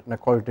correspond to that in a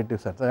qualitative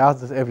sense. I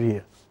ask this every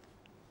year,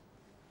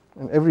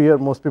 and every year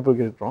most people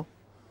get it wrong.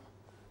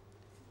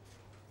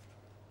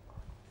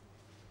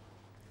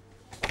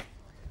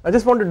 I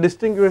just want to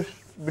distinguish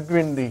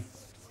between the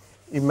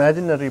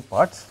imaginary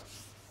parts.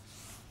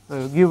 I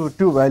will give you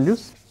two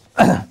values.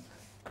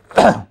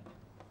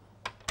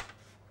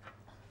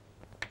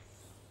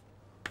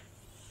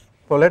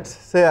 So let us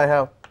say I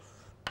have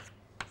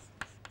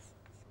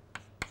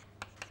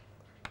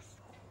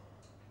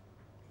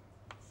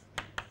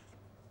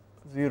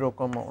zero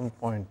comma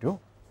 1.2.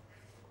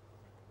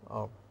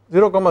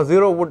 0 comma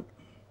 0 would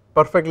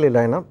perfectly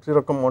line up.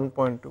 0 comma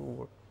 1.2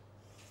 would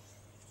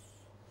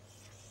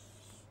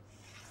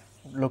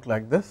look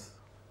like this.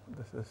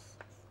 This is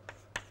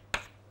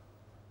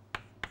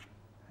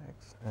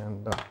x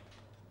and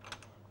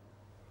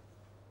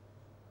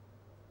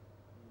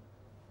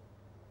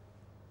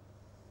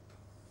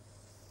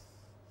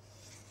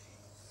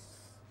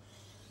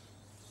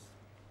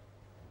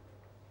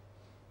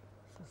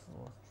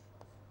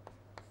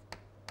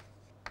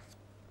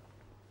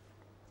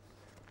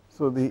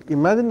so the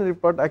imaginary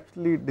part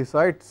actually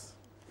decides,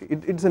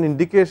 it is an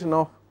indication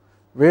of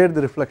where the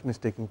reflection is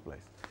taking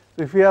place.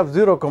 So if you have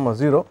 0 comma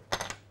 0,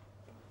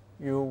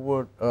 you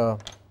would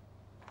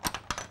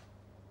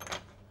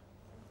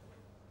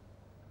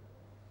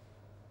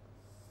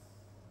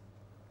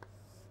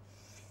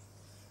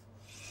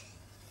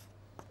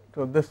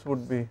so this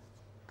would be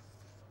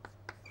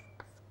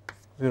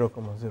 0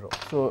 comma 0.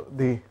 So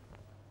the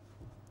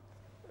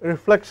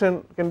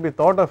reflection can be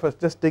thought of as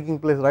just taking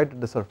place right at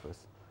the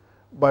surface,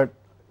 but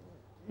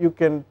you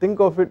can think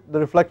of it, the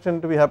reflection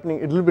to be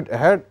happening a little bit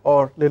ahead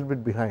or a little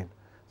bit behind.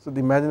 So the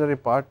imaginary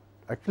part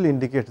actually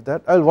indicates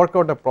that. I will work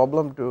out a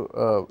problem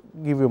to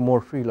give you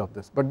more feel of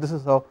this, but this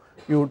is how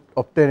you would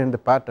obtain in the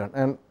pattern.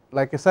 And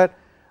like I said,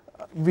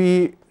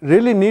 we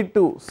really need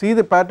to see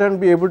the pattern,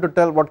 be able to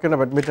tell what kind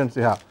of admittance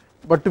you have,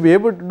 but to be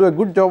able to do a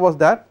good job of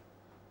that,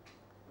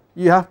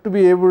 you have to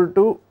be able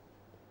to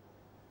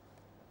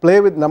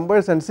play with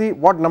numbers and see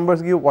what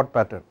numbers give what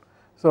pattern.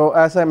 So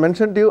as I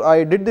mentioned to you,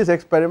 I did these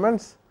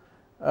experiments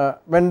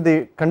when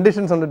the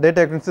conditions on the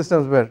data acquisition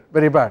systems were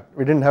very bad.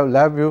 We did not have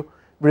LabVIEW,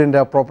 we did not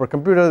have proper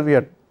computers, we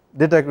had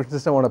data acquisition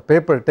system on a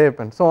paper tape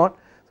and so on. So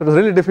it was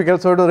really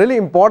difficult, so it was really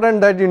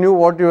important that you knew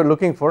what you were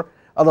looking for,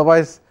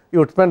 otherwise you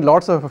would spend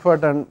lots of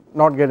effort and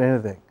not get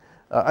anything.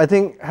 I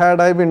think had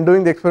I been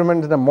doing the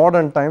experiments in the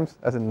modern times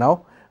as in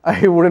now,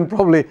 I would not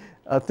probably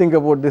think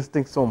about this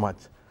thing so much.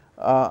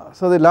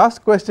 So the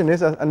last question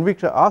is, as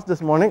Anviksha asked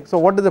this morning, so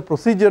what is the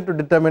procedure to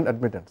determine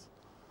admittance?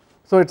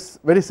 So it is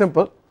very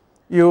simple,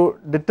 you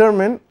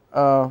determine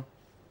the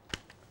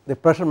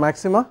pressure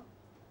maxima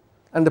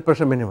and the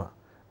pressure minima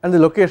and the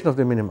location of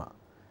the minima.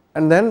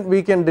 and then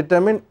we can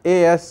determine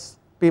A as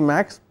P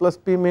max plus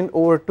P min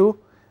over 2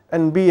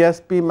 and B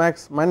as P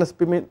max minus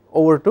P min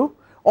over 2,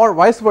 or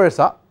vice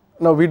versa.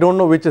 Now we do not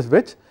know which is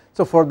which.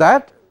 So for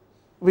that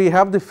we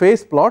have the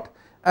phase plot,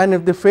 and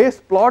if the phase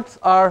plots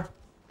are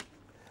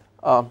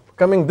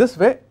coming this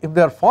way, if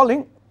they are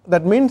falling,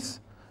 that means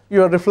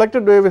your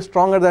reflected wave is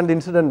stronger than the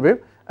incident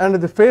wave, and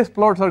if the phase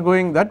plots are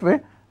going that way,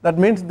 that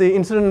means the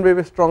incident wave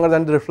is stronger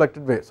than the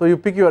reflected wave. So you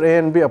pick your A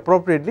and B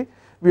appropriately.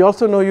 We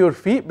also know your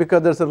phi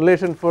because there is a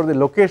relation for the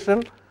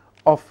location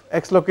of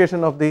x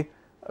location of the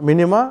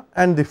minima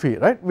and the phi,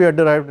 right, we are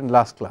derived in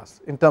last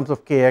class in terms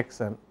of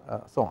kx and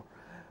so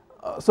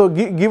on.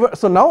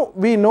 So now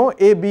we know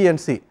A, B and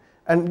C,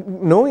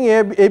 and knowing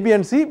A, B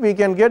and C we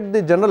can get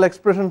the general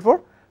expression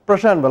for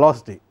pressure and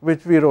velocity,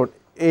 which we wrote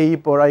A e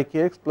power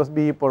ikx plus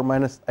B e power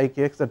minus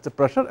ikx, that is the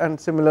pressure, and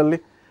similarly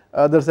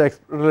there is a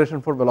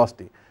relation for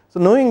velocity. So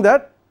knowing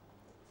that,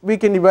 we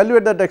can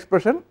evaluate that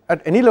expression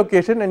at any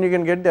location and you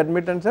can get the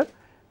admittance at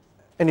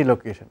any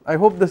location. I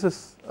hope this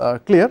is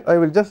clear. I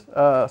will just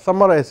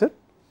summarize it,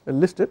 I will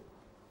list it.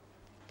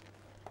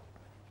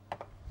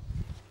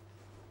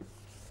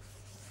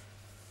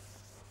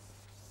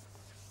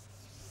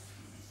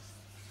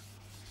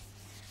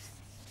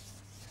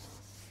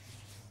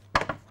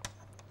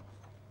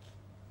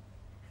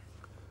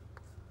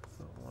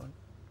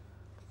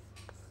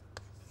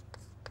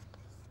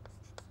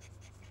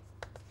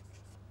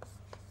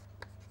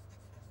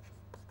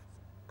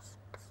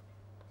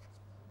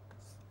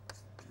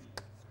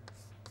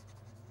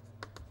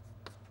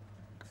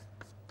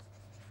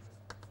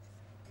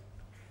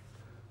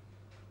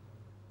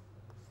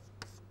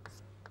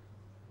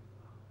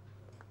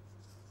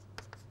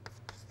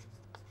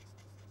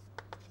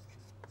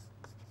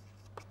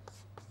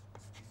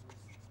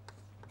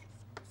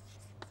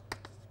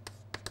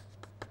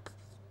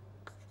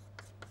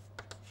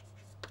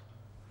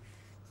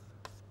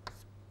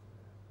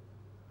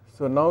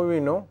 So now we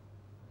know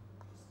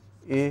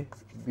A,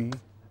 B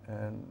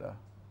and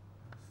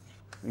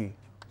phi.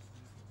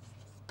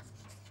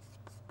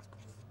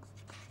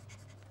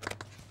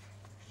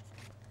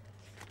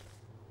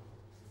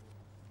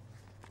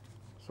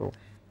 So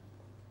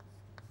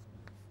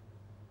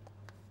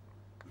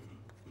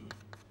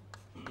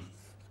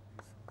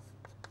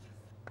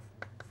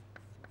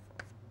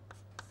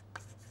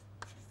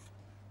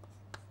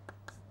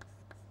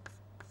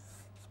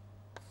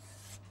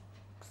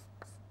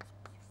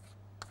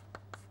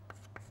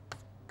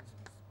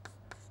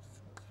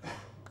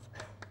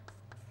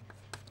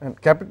and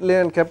capital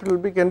A and capital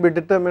B can be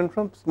determined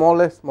from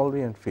small a, small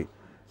v and phi.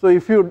 So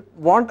if you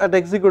want at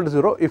x equal to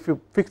 0, if you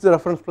fix the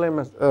reference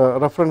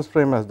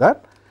frame as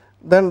that,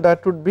 then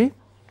that would be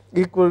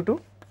equal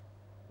to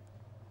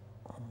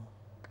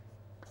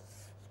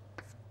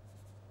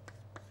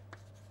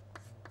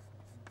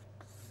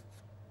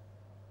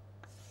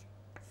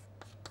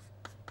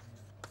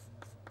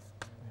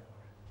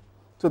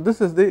so this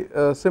is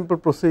the simple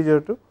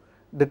procedure to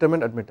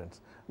determine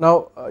admittance.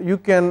 Now you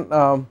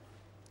can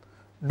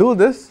do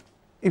this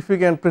if you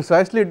can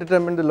precisely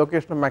determine the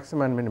location of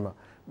maxima and minima,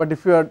 but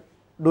if you are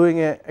doing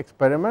an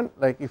experiment,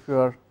 like if you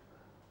are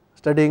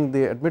studying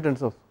the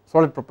admittance of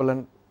solid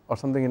propellant or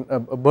something in a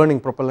burning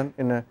propellant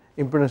in a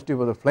impedance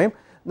tube of the flame,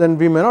 then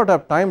we may not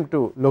have time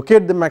to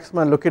locate the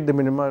maxima and locate the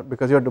minima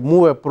because you have to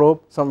move a probe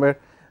somewhere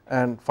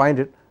and find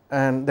it,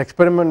 and the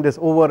experiment is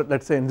over, let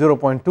us say in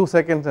 0.2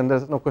 seconds, and there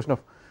is no question of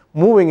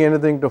moving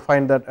anything to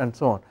find that and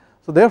so on.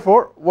 So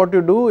therefore what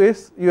you do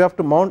is you have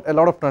to mount a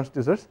lot of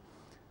transducers,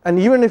 and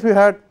even if you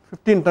had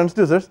 15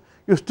 transducers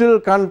you still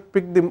can't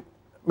pick the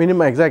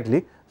minima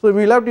exactly. So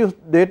we will have to use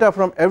data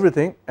from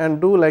everything and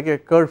do like a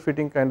curve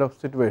fitting kind of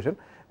situation,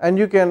 and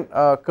you can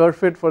curve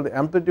fit for the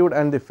amplitude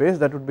and the phase,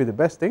 that would be the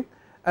best thing,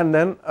 and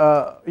then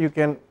you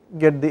can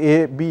get the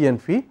A, B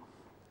and phi,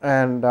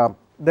 and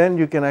then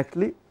you can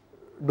actually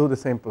do the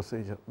same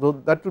procedure. So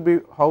that will be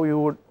how you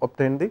would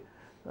obtain the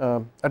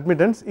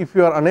admittance if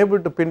you are unable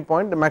to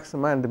pinpoint the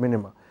maxima and the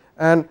minima.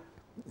 And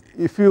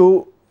if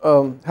you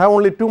have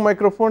only 2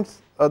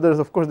 microphones, there is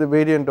of course the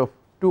variant of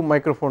 2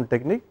 microphone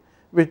technique,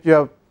 which you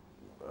have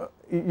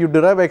you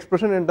derive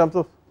expression in terms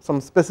of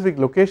some specific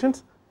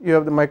locations, you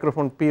have the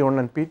microphone P1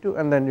 and P2,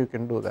 and then you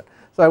can do that.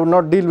 So I will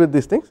not deal with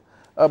these things,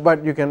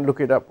 but you can look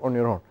it up on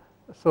your own.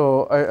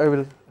 So I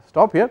will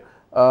stop here.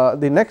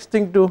 The next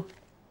thing to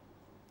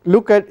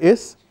look at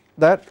is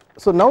that,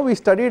 so now we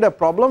studied a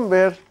problem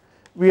where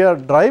we are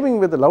driving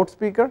with a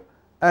loudspeaker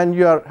and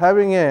you are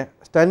having a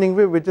standing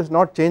wave which is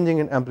not changing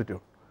in amplitude,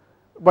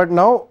 but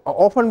now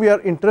often we are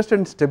interested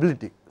in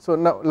stability. So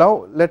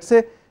now let us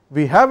say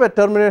we have a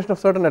termination of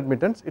certain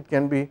admittance, it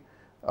can be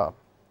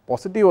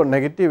positive or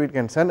negative, it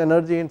can send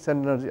energy in,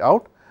 send energy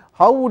out.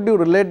 How would you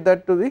relate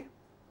that to the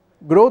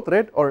growth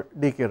rate or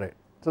decay rate?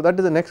 So that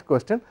is the next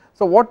question.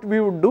 So what we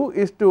would do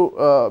is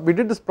to we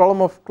did this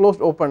problem of closed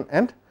open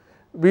end,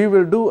 we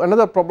will do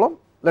another problem,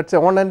 let us say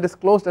one end is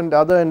closed and the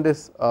other end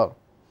is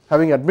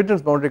having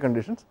admittance boundary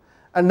conditions,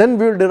 and then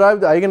we will derive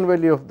the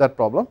eigenvalue of that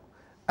problem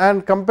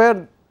and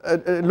compare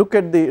look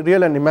at the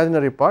real and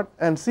imaginary part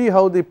and see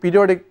how the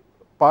periodic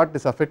part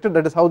is affected,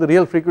 that is how the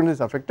real frequency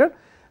is affected,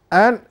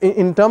 and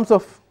in terms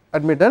of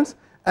admittance,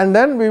 and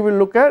then we will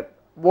look at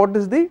what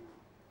is the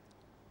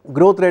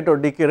growth rate or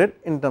decay rate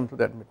in terms of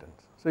the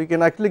admittance. So you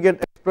can actually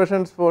get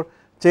expressions for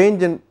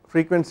change in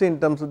frequency in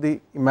terms of the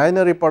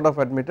imaginary part of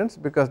admittance,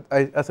 because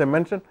as I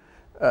mentioned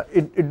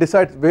it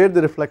decides where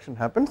the reflection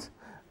happens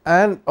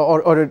and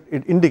or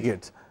it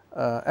indicates,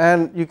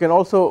 and you can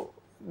also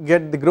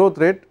get the growth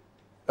rate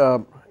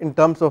in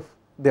terms of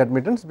the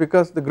admittance,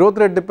 because the growth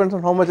rate depends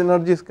on how much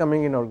energy is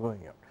coming in or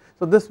going out.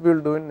 So this we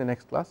will do in the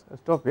next class. I will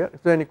stop here.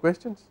 If there are any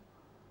questions?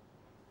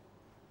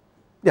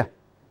 Yeah.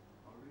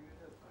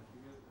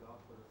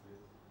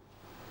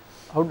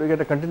 How do you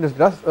get a continuous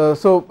graph?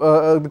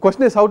 The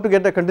question is how to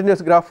get a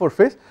continuous graph for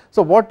phase.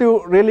 So what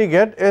you really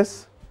get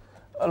is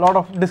a lot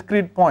of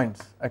discrete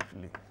points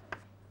actually.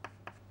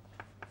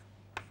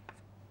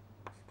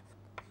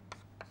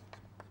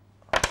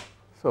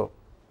 So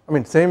I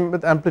mean same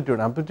with amplitude.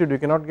 Amplitude you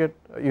cannot get,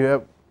 you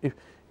have, if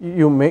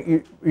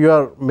you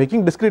are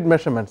making discrete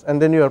measurements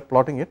and then you are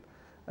plotting it,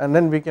 and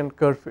then we can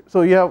curve it.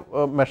 So you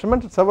have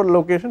measurements at several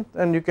locations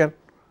and you can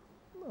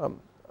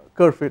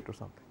curve it or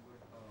something.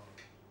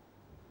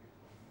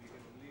 We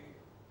can only,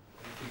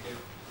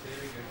 say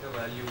we get the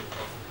value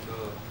of the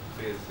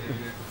phase, say we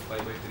get pi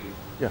by 3.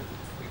 Yeah.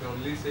 We can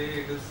only say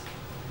it is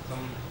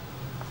some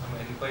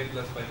n pi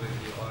plus pi by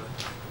 3 or.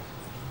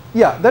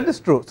 Yeah, that is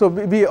true. So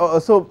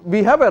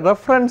we have a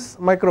reference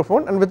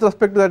microphone, and with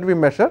respect to that we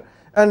measure,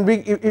 and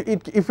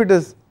if it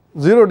is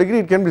 0 degree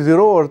it can be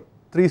 0 or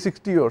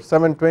 360 or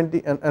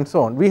 720 and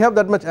so on. We have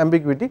that much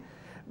ambiguity,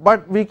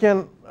 but we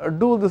can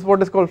do this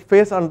what is called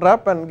phase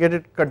unwrap and get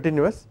it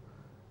continuous,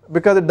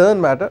 because it does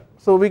not matter.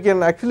 So we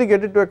can actually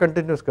get it to a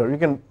continuous curve. You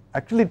can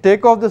actually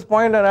take off this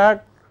point and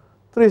add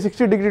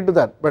 360 degree to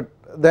that, but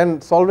then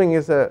solving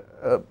is I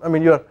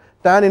mean your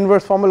tan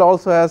inverse formula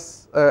also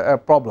has a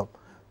problem.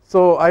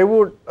 So I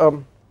would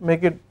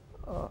make it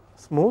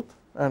smooth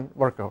and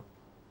work out.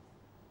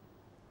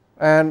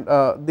 And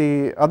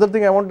the other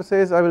thing I want to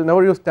say is I will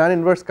never use tan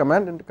inverse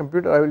command in the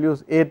computer. I will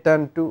use a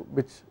tan 2,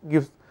 which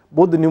gives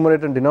both the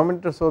numerator and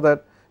denominator, so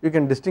that you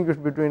can distinguish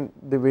between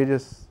the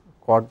various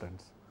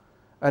quadrants.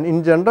 And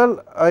in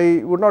general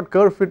I would not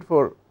curve fit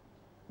for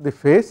the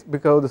phase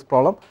because of this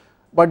problem,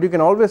 but you can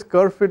always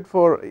curve fit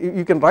for,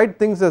 you can write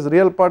things as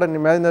real part and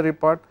imaginary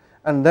part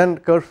and then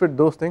curve fit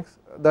those things.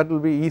 That will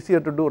be easier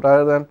to do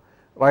rather than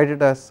write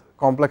it as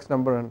complex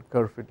number and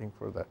curve fitting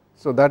for that.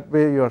 So that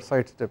way you are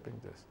sidestepping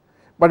this.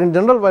 But in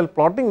general while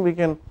plotting we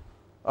can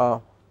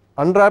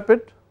unwrap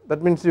it,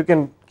 that means you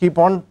can keep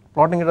on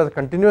plotting it as a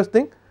continuous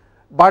thing,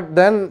 but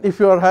then if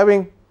you are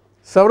having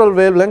several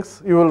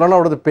wavelengths you will run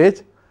out of the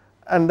page,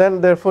 and then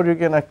therefore you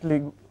can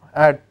actually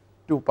add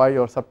 2 pi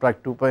or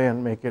subtract 2 pi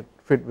and make it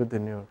fit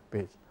within your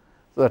page.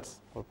 So that is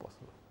all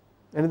possible.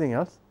 Anything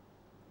else?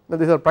 No,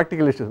 these are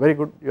practical issues. Very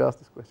good you asked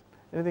this question.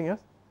 Anything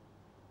else?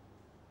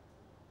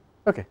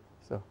 Okay,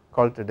 so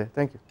call it a day.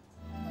 Thank you.